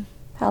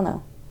 Hell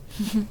no.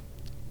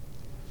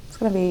 It's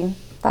going to be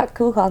that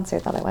cool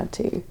concert that I went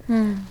to,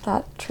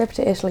 that trip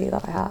to Italy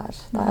that I had,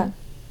 that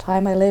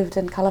time I lived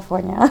in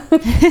California.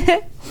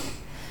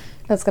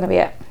 That's going to be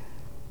it.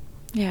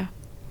 Yeah,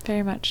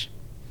 very much.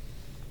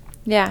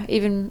 Yeah,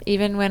 even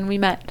when we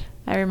met,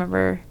 I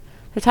remember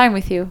the time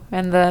with you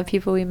and the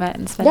people we met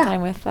and spent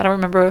time with. I don't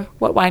remember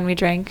what wine we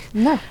drank.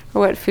 No.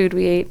 Or what food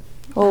we ate.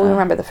 Well, we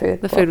remember the food.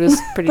 The food was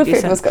pretty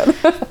decent. The food was good.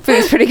 Food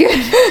was pretty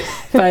good.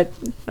 But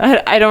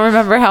I don't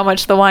remember how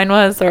much the wine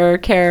was or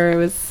care. It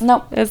was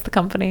It was the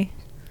company.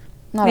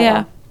 Not at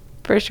all.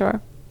 For sure.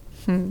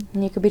 And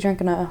you could be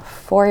drinking a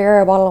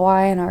 €4 bottle of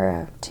wine or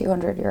a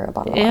 €200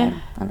 bottle of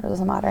wine. And it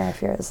doesn't matter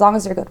as long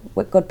as you're good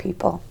with good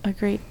people.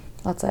 Agreed.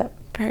 That's it.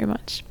 Very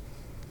much.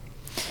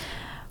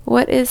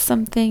 What is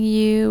something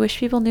you wish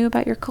people knew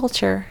about your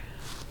culture?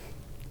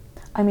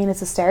 I mean,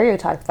 it's a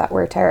stereotype that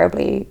we're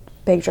terribly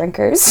big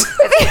drinkers.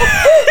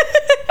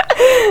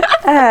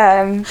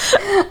 And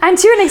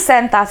to an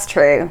extent, that's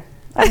true.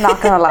 I'm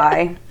not going to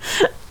lie.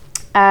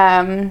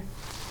 I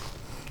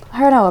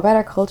don't know, about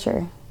our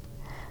culture.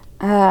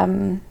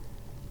 I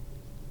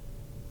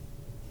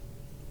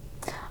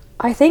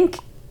think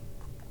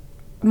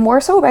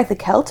more so about the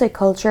Celtic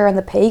culture and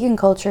the pagan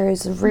culture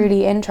is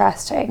really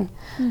interesting.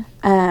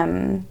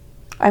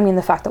 I mean,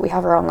 the fact that we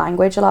have our own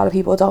language, a lot of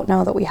people don't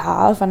know that we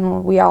have,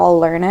 and we all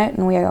learn it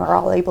and we are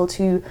all able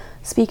to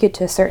speak it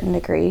to certain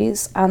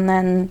degrees. And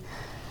then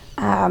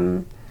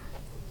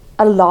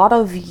a lot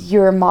of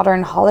your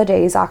modern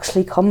holidays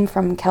actually come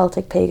from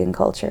Celtic pagan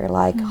culture,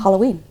 like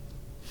Halloween.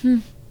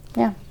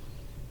 Yeah.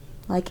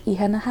 Like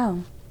Ihe na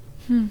Haun.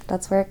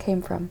 That's where it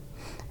came from.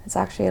 It's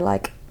actually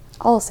like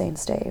All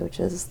Saints Day, which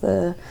is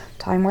the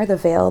time where the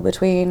veil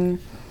between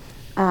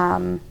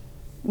the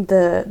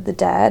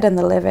dead and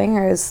the living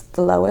is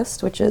the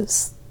lowest, which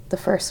is the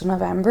 1st of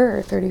November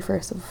or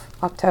 31st of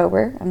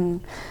October,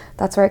 and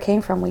that's where it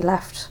came from. We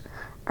left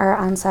our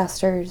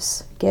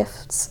ancestors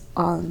gifts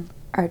on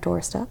our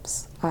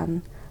doorsteps,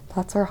 and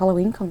that's where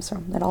Halloween comes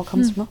from. It all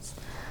comes from us.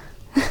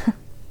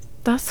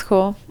 That's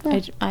cool.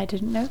 Yeah. I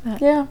didn't know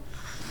that. Yeah.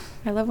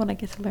 I love when I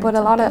get to learn. But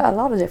something. a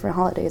lot of different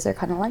holidays are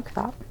kind of like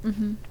that.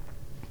 Mm-hmm.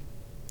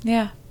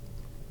 Yeah.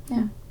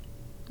 Yeah.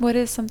 What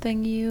is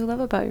something you love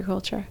about your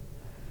culture?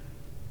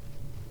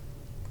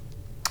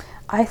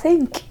 I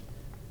think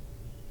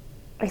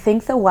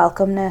the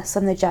welcomeness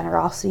and the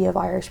generosity of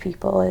Irish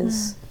people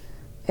is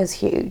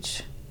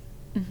huge.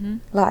 Mm-hmm.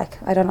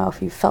 Like, I don't know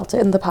if you've felt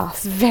it in the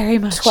past Very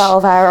much.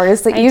 12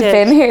 hours that you've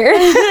been here.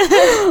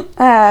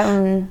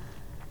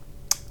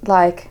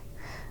 Like,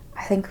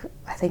 I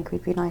think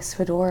we'd be nice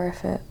to adore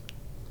if it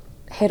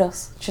hit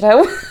us, you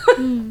know?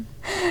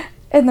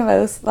 In the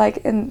most, like,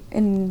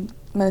 in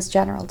most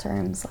general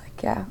terms,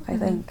 like, yeah, I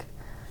think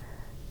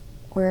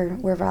we're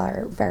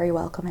very, very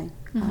welcoming,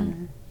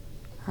 and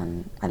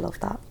I love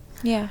that.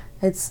 Yeah.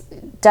 It's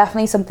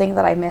definitely something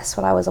that I missed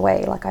when I was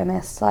away. Like, I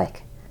missed,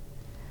 like,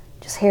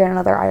 just hearing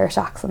another Irish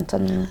accent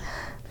and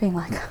being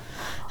like,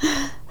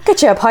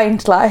 get you a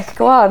pint, like,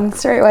 go on,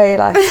 straight away,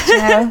 like, you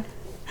know?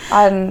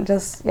 And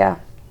just, yeah,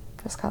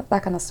 just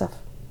that kind of stuff.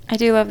 I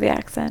do love the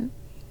accent.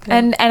 Yeah.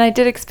 And I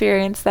did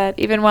experience that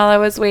even while I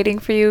was waiting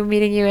for you,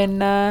 meeting you in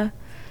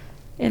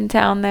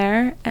town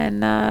there,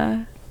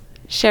 and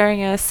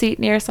sharing a seat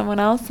near someone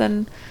else,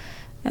 and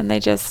they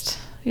just,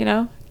 you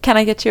know, can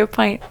I get you a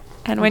pint?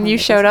 And when 100%. You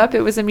showed up,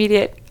 it was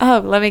immediate,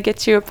 oh, let me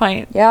get you a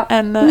pint. Yeah.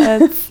 And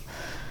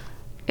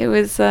it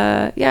was,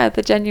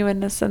 the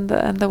genuineness and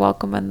the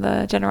welcome and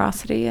the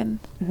generosity. And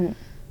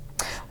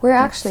we're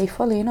actually,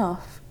 fully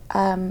enough,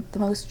 the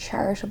most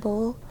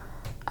charitable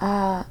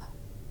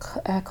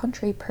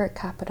country per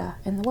capita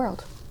in the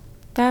world.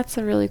 That's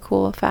a really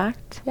cool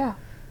fact. Yeah.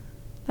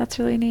 That's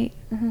really neat.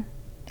 And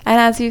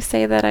as you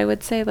say that, I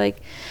would say, like,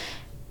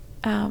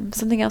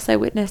 something else I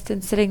witnessed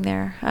in sitting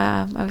there.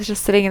 I was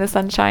just sitting in the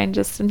sunshine,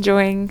 just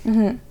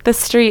enjoying the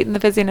street and the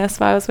busyness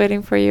while I was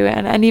waiting for you.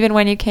 And even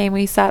when you came,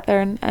 we sat there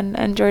and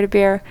enjoyed a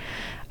beer,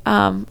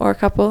 or a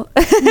couple.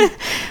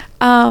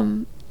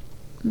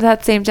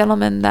 That same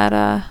gentleman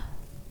that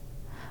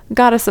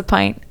got us a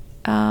pint.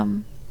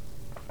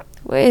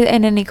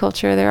 In any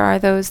culture, there are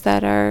those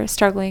that are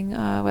struggling,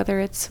 whether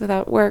it's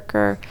without work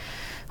or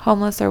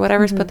homeless or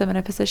whatever's put them in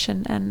a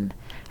position. And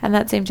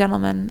that same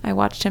gentleman, I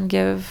watched him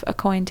give a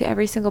coin to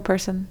every single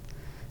person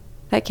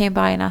that came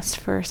by and asked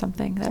for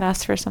something, that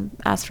asked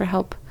for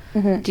help.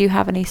 Do you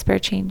have any spare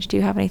change? Do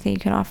you have anything you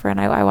can offer?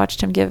 And I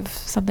watched him give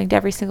something to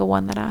every single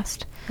one that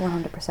asked.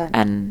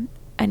 100%.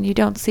 And you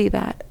don't see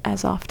that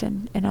as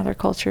often in other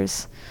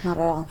cultures. Not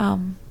at all.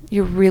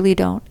 You really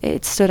don't.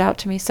 It stood out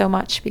to me so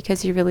much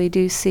because you really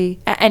do see,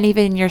 and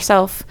even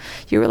yourself,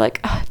 you were like,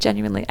 oh,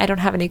 genuinely, I don't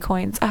have any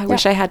coins. I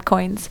wish I had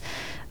coins.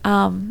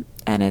 And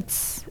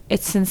it's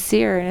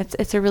sincere, and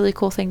it's a really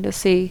cool thing to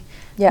see.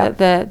 Yeah.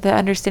 The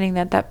understanding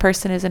that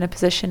person is in a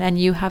position and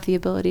you have the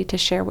ability to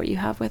share what you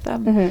have with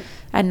them,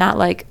 and not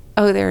like,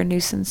 oh, they're a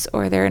nuisance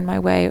or they're in my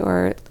way,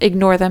 or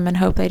ignore them and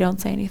hope they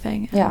don't say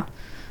anything. Yeah.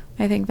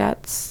 I think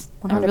that's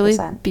 100%. a really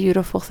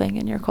beautiful thing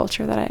in your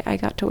culture that I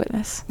got to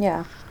witness.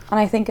 Yeah. And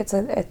I think it's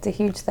a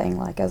huge thing.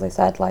 Like, as I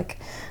said, like,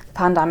 the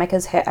pandemic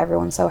has hit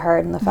everyone so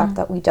hard, and the fact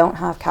that we don't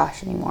have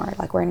cash anymore,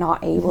 like, we're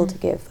not able to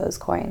give those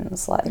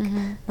coins. Like,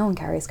 no one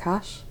carries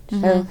cash. You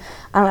know?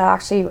 And it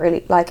actually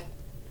really, like,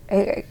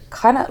 it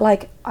kind of,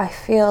 like, I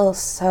feel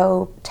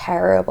so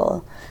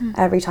terrible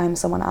every time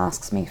someone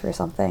asks me for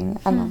something,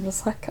 and I'm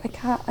just like,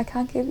 I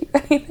can't give you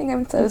anything.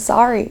 I'm so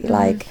sorry.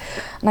 Like,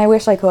 and I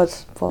wish I could,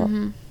 but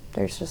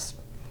there's just,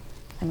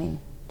 I mean,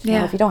 you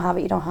know, if you don't have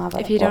it, you don't have it.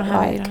 If you don't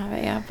have it, you don't have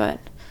it. Yeah, but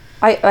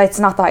it's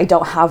not that I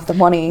don't have the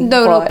money.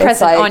 No,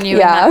 present like, on you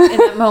in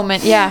that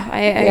moment. Yeah, I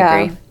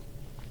agree.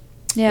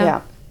 Yeah.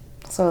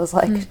 So I was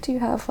like, do you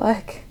have,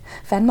 like,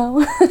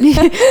 Venmo?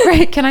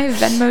 Right, can I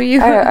Venmo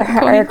you?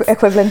 Our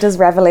equivalent is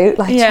Revolut.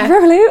 Like, do you have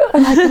Revolut?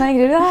 I'm like, can I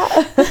do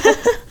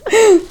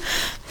that?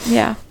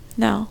 Yeah,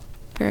 no,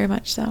 very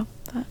much so.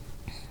 But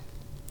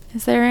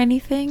is there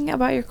anything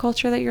about your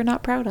culture that you're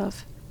not proud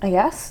of? I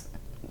guess.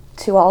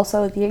 To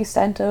also the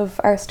extent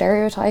of our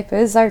stereotype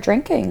is our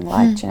drinking.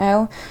 Like, you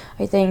know,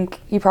 I think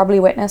you probably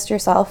witnessed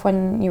yourself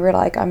when you were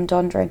like, I'm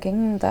done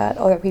drinking, that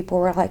other people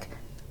were like,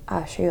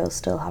 she'll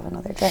still have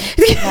another drink.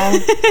 You know?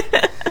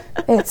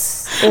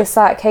 It's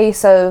that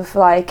case of,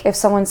 like, if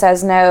someone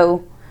says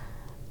no,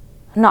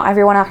 not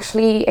everyone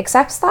actually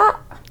accepts that.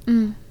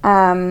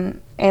 In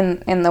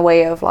the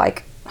way of,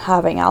 like,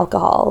 having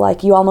alcohol.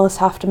 Like, you almost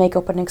have to make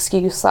up an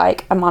excuse,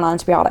 like, I'm on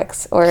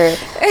antibiotics, or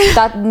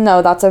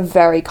that's a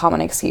very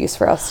common excuse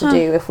for us to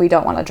do if we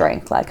don't want to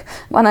drink. Like,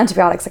 I'm on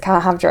antibiotics, I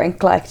can't have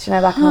drink, like, you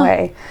know, that kind of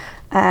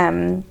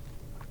way.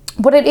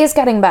 But it is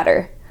getting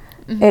better.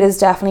 It is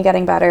definitely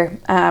getting better,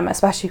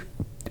 especially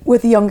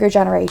with younger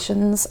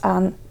generations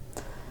and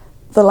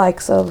the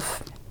likes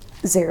of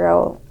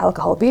zero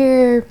alcohol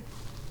beer,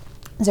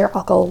 zero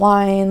alcohol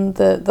wine,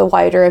 the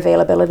wider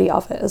availability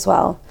of it as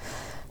well.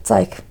 It's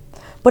like,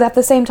 but at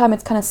the same time,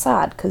 it's kind of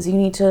sad because you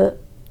need to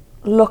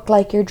look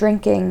like you're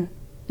drinking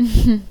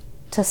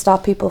to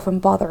stop people from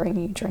bothering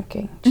you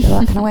drinking. Do you know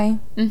that kind of way?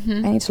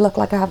 I need to look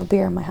like I have a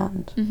beer in my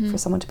hand for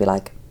someone to be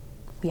like,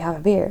 we have a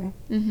beer.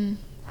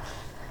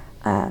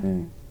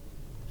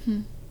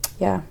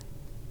 Yeah.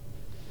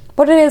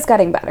 But it is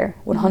getting better,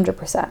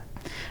 100%.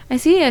 I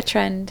see a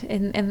trend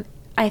in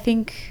I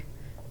think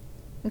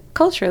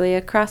culturally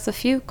across a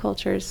few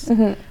cultures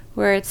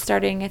where it's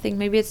starting. I think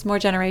maybe it's more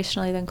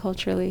generationally than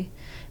culturally.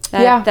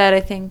 That I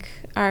think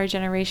our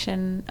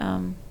generation,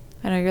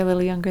 I know you're a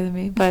little younger than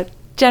me, but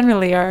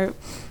generally our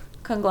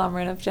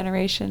conglomerate of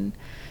generation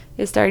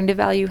is starting to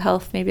value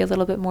health maybe a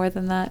little bit more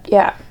than that.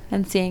 Yeah.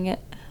 And seeing it.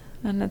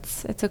 And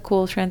it's a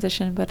cool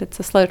transition, but it's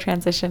a slow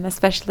transition,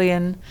 especially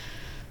in,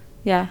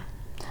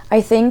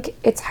 I think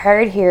it's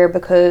hard here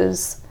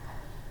because,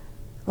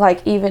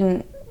 like,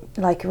 even,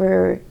 like,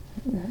 we're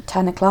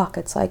 10 o'clock,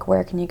 it's like,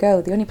 where can you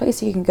go? The only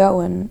place you can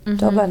go in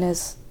Dublin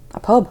is a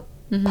pub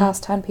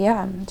past 10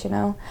 p.m, you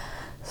know?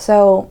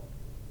 So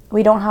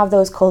we don't have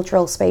those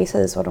cultural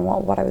spaces.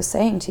 What I was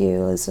saying to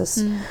you is just,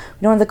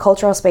 we don't have the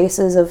cultural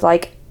spaces of,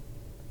 like,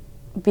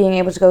 being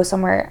able to go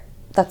somewhere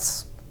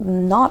that's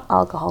not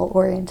alcohol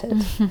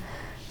oriented.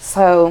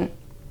 So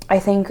I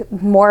think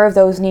more of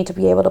those need to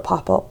be able to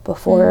pop up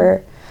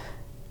before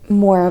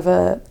more of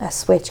a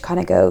switch kind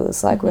of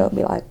goes. Like, we'll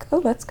be like, oh,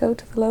 let's go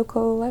to the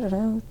local, I don't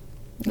know,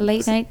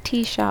 late night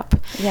tea shop.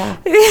 Yeah.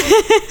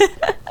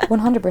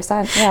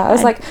 100%. Yeah. I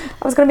was like,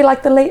 I was going to be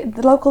like the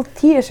local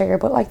theatre,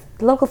 but like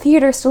the local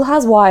theatre still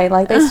has wine.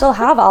 Like, they still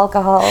have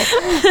alcohol.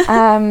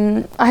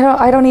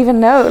 I don't even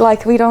know.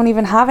 Like, we don't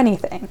even have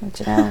anything,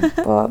 you know,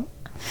 but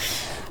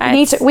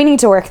we need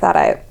to work that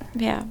out.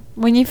 Yeah.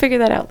 When you figure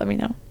that out, let me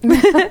know.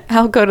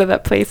 I'll go to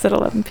that place at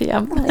 11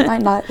 p.m. My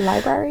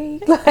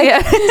library.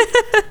 Like,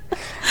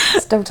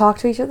 just don't talk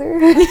to each other.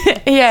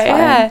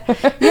 Yeah.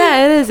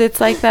 It is.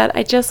 It's like that.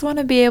 I just want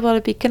to be able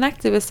to be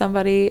connected with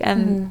somebody,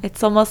 and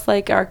it's almost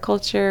like our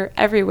culture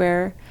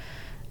everywhere,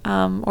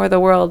 or the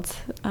world.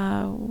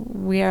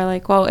 We are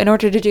like, well, in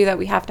order to do that,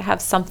 we have to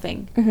have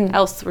something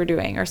else we're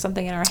doing or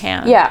something in our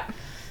hand. Yeah.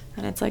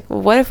 And it's like,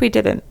 well, what if we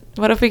didn't?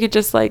 What if we could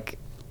just, like,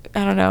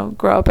 I don't know,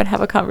 grow up and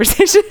have a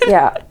conversation?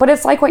 Yeah, but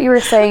it's like what you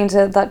were saying,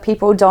 that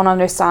people don't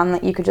understand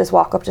that you could just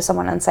walk up to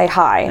someone and say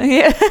hi.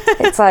 Yeah.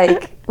 It's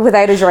like,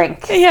 without a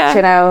drink. Yeah.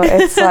 You know,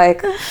 it's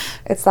like,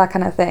 it's that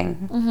kind of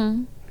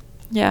thing.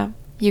 Yeah,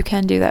 you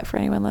can do that for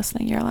anyone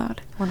listening. You're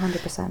allowed.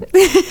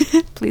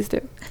 100%. Please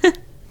do.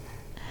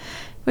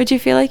 Would you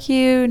feel like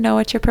you know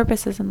what your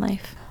purpose is in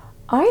life?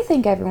 I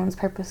think everyone's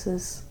purpose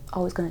is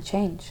always going to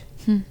change.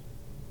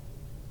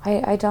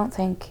 I don't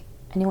think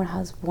anyone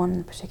has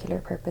one particular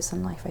purpose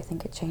in life. I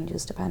think it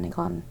changes depending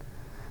on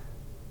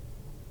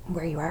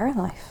where you are in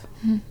life.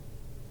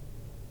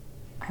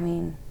 I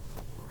mean,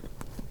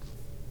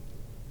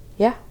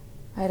 yeah,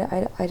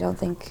 I don't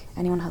think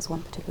anyone has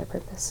one particular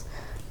purpose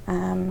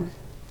right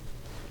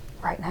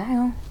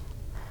now.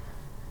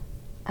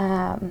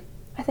 I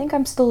think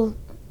I'm still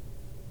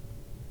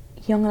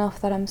young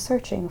enough that I'm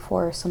searching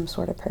for some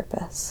sort of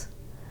purpose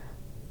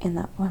in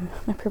that one.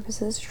 My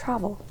purpose is to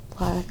travel.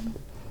 Like,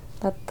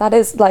 that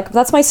is, like,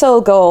 that's my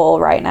sole goal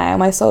right now.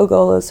 My sole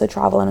goal is to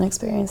travel and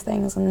experience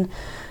things and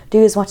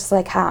do as much as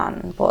I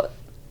can. But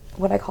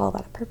would I call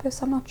that a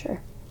purpose? I'm not sure.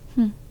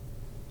 But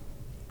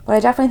I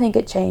definitely think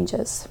it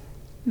changes.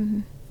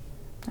 I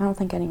don't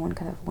think anyone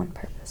can have one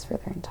purpose for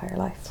their entire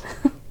life.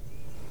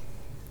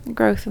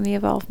 Growth and the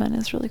evolvement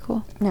is really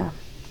cool. Yeah.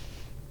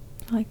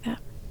 I like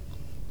that.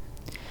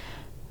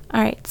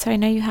 All right, so I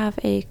know you have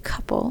a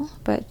couple,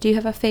 but do you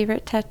have a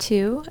favorite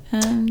tattoo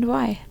and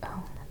why?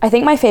 I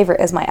think my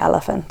favorite is my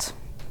elephant.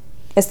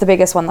 It's the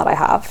biggest one that I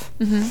have.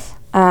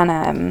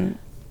 And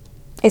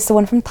it's the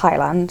one from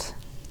Thailand,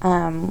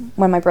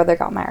 when my brother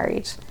got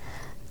married.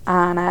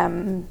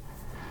 And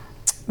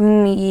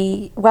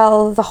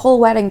the whole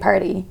wedding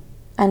party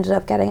ended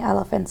up getting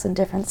elephants in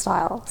different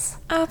styles.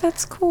 Oh,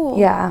 that's cool.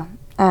 Yeah.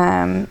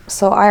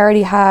 So I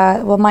already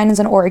had, mine is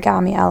an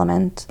origami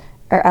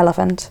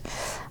elephant.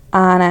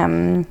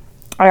 And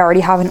I already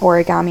have an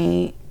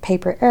origami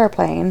paper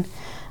airplane.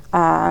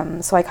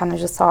 So I kind of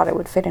just thought it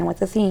would fit in with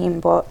the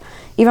theme. But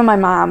even my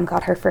mom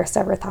got her first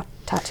ever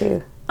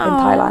tattoo in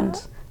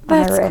Thailand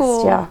on her wrist.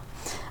 Cool. Yeah.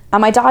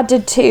 And my dad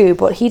did too,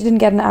 but he didn't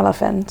get an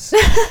elephant.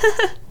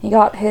 He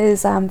got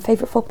his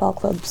favourite football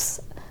club's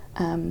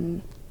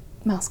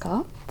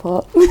mascot.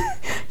 But,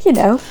 you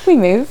know, we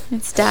move.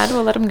 It's dad,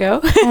 we'll let him go.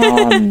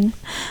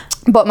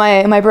 But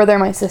my brother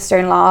and my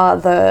sister-in-law,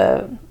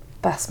 the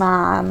best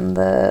man,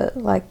 the,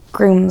 like,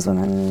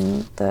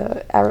 groomswoman,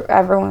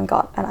 everyone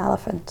got an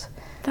elephant.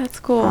 That's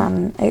cool.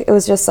 It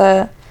was just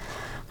I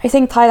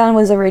think Thailand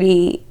was a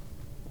really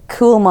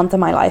cool month in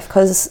my life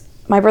because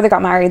my brother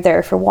got married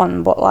there for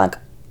one, but, like,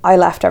 I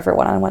left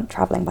everyone and went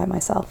traveling by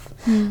myself.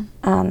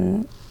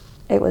 And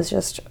it was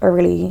just a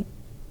really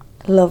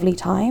lovely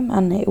time,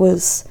 and it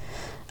was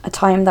a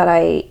time that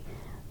I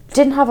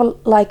didn't have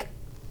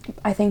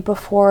I think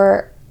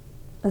before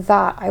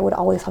that, I would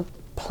always have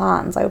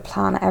plans. I would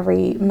plan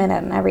every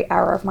minute and every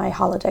hour of my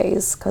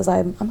holidays because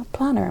I'm a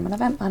planner, I'm an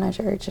event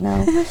manager, you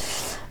know.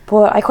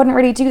 But I couldn't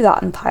really do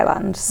that in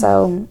Thailand.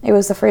 So it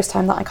was the first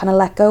time that I kind of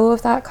let go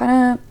of that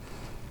kind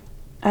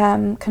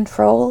of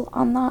control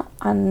on that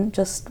and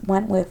just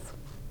went with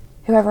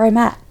whoever I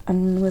met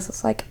and was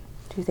just like,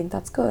 do you think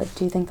that's good?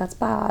 Do you think that's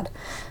bad?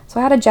 So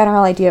I had a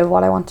general idea of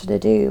what I wanted to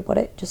do, but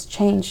it just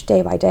changed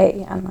day by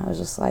day. And I was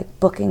just like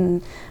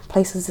booking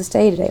places to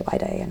stay day by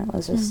day. And it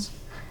was just,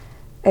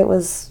 it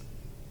was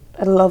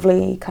a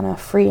lovely kind of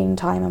freeing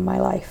time in my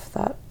life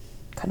that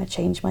kind of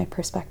changed my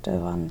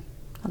perspective on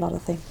a lot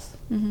of things.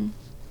 Mm-hmm.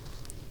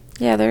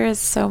 Yeah, there is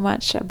so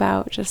much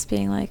about just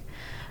being like,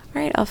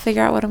 all right, I'll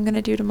figure out what I'm going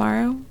to do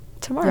tomorrow.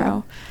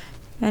 Yeah.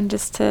 And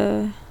just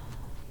to,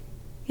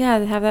 to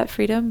have that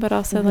freedom, but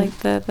also like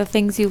the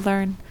things you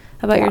learn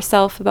about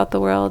yourself, about the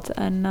world,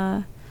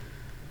 and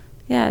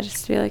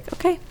just to be like,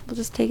 okay, we'll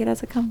just take it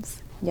as it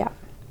comes. Yeah.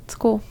 It's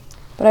cool.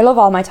 But I love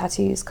all my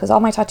tattoos because all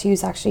my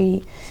tattoos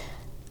actually,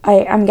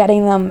 I'm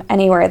getting them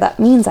anywhere that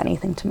means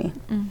anything to me.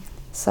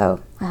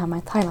 So I have my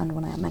Thailand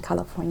one, I have my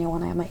California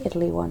one, I have my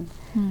Italy one.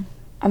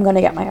 I'm going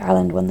to get my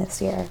Ireland one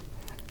this year.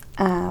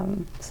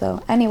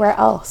 So anywhere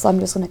else, I'm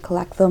just going to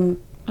collect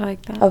them. I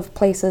like that. Of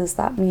places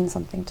that mean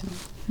something to me.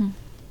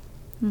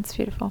 That's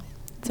beautiful.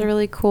 It's a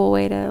really cool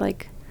way to,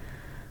 like,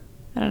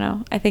 I don't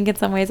know. I think in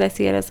some ways I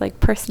see it as like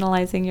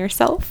personalizing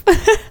yourself.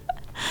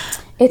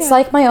 It's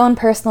like my own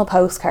personal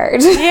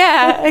postcard.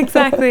 Yeah,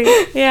 exactly.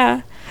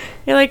 Yeah.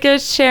 You're like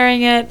just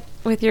sharing it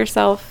with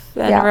yourself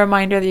and a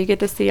reminder that you get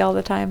to see all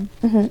the time.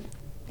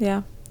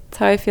 Yeah. That's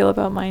how I feel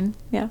about mine.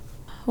 Yeah.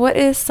 What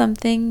is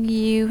something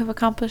you have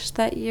accomplished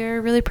that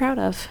you're really proud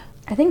of?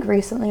 I think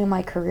recently in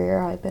my career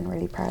I've been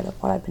really proud of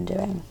what I've been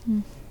doing.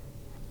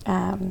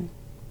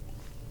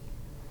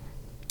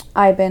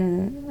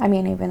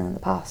 Even in the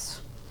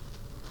past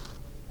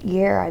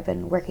year, I've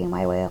been working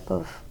my way up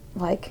of,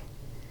 like,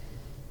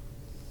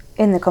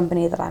 in the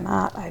company that I'm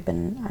at,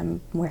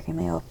 I'm working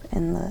my way up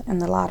in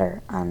the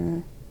ladder,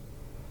 and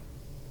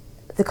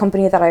the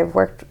company that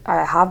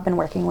I have been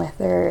working with,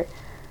 they're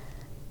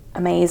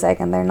amazing,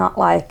 and they're not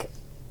like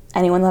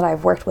anyone that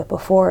I've worked with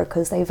before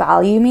because they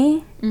value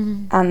me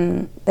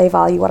and they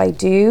value what I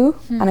do,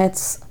 and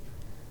it's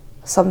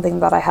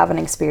something that I haven't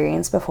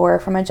experienced before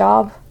from a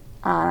job.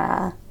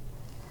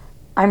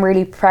 I'm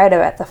really proud of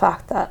it, the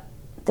fact that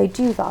they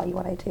do value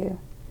what I do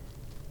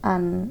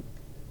and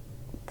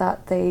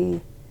that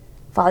they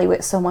value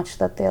it so much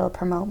that they'll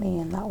promote me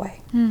in that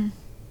way, and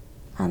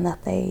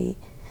that they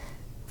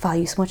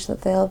value so much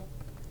that they'll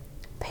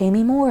pay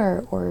me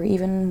more or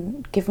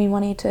even give me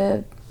money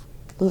to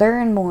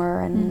learn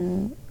more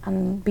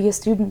and be a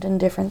student in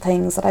different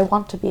things that I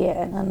want to be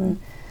in,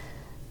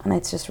 and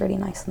it's just really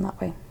nice in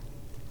that way.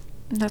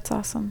 That's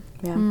awesome.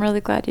 Yeah. I'm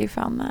really glad you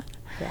found that.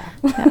 Yeah.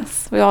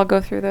 Yes, we all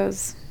go through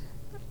those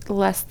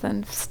less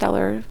than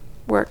stellar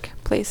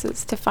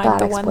workplaces to find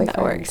the one that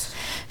works.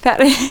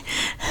 Bad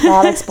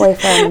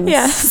ex-boyfriends.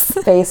 Yes.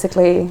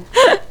 Basically.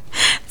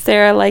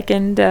 Sarah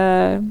likened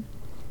a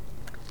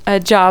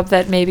job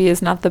that maybe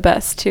is not the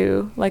best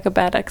to like a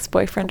bad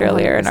ex-boyfriend 100%.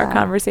 Earlier in our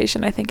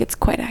conversation. I think it's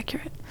quite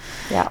accurate.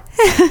 Yeah.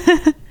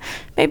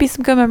 Maybe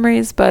some good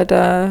memories, but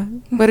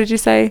what did you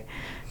say?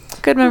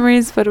 Good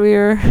memories, but we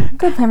were...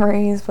 Good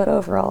memories, but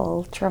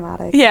overall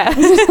traumatic. Yeah,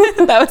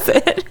 that was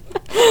it.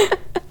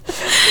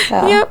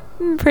 Yeah.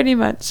 Yep, pretty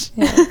much.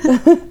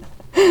 Yeah.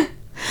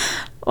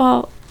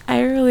 Well,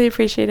 I really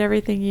appreciate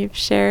everything you've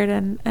shared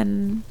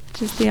and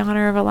just the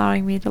honor of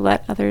allowing me to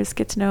let others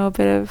get to know a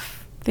bit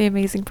of the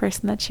amazing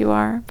person that you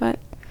are. But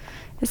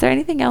is there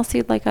anything else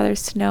you'd like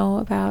others to know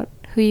about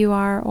who you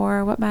are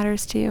or what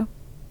matters to you?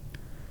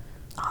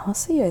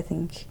 Honestly, I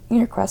think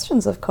your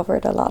questions have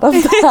covered a lot of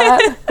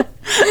that.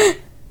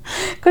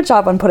 Good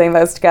job on putting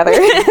those together.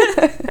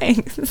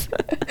 Thanks.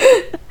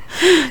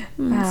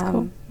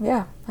 Cool.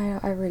 Yeah,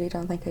 I really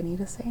don't think I need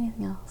to say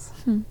anything else.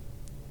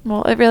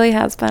 Well, it really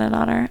has been an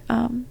honor.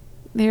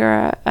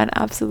 You're an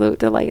absolute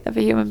delight of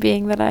a human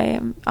being that I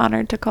am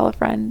honored to call a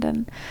friend,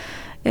 and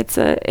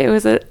it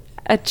was a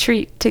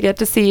treat to get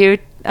to see you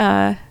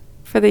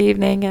for the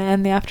evening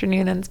and the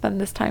afternoon and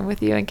spend this time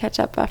with you and catch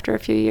up after a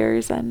few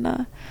years,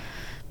 and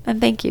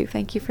thank you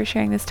for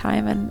sharing this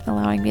time and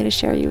allowing me to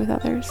share you with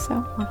others.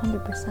 So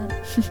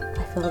 100%.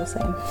 I feel the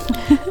same.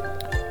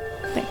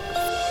 Thanks.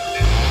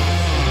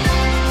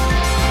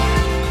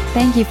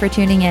 Thank you for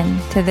tuning in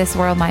to This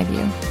World My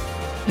View.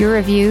 Your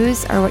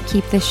reviews are what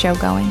keep this show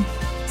going.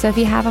 So if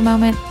you have a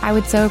moment, I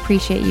would so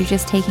appreciate you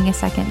just taking a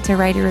second to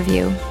write a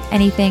review.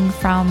 Anything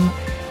from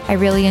I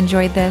really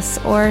enjoyed this,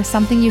 or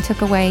something you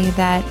took away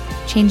that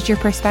changed your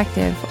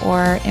perspective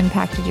or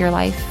impacted your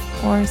life,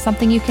 or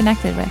something you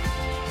connected with.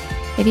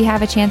 If you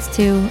have a chance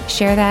to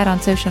share that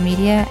on social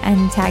media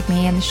and tag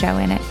me and the show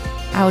in it,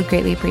 I would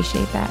greatly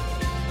appreciate that.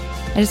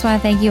 I just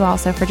want to thank you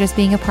also for just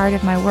being a part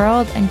of my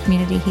world and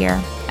community here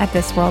at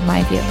This World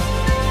My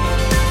View.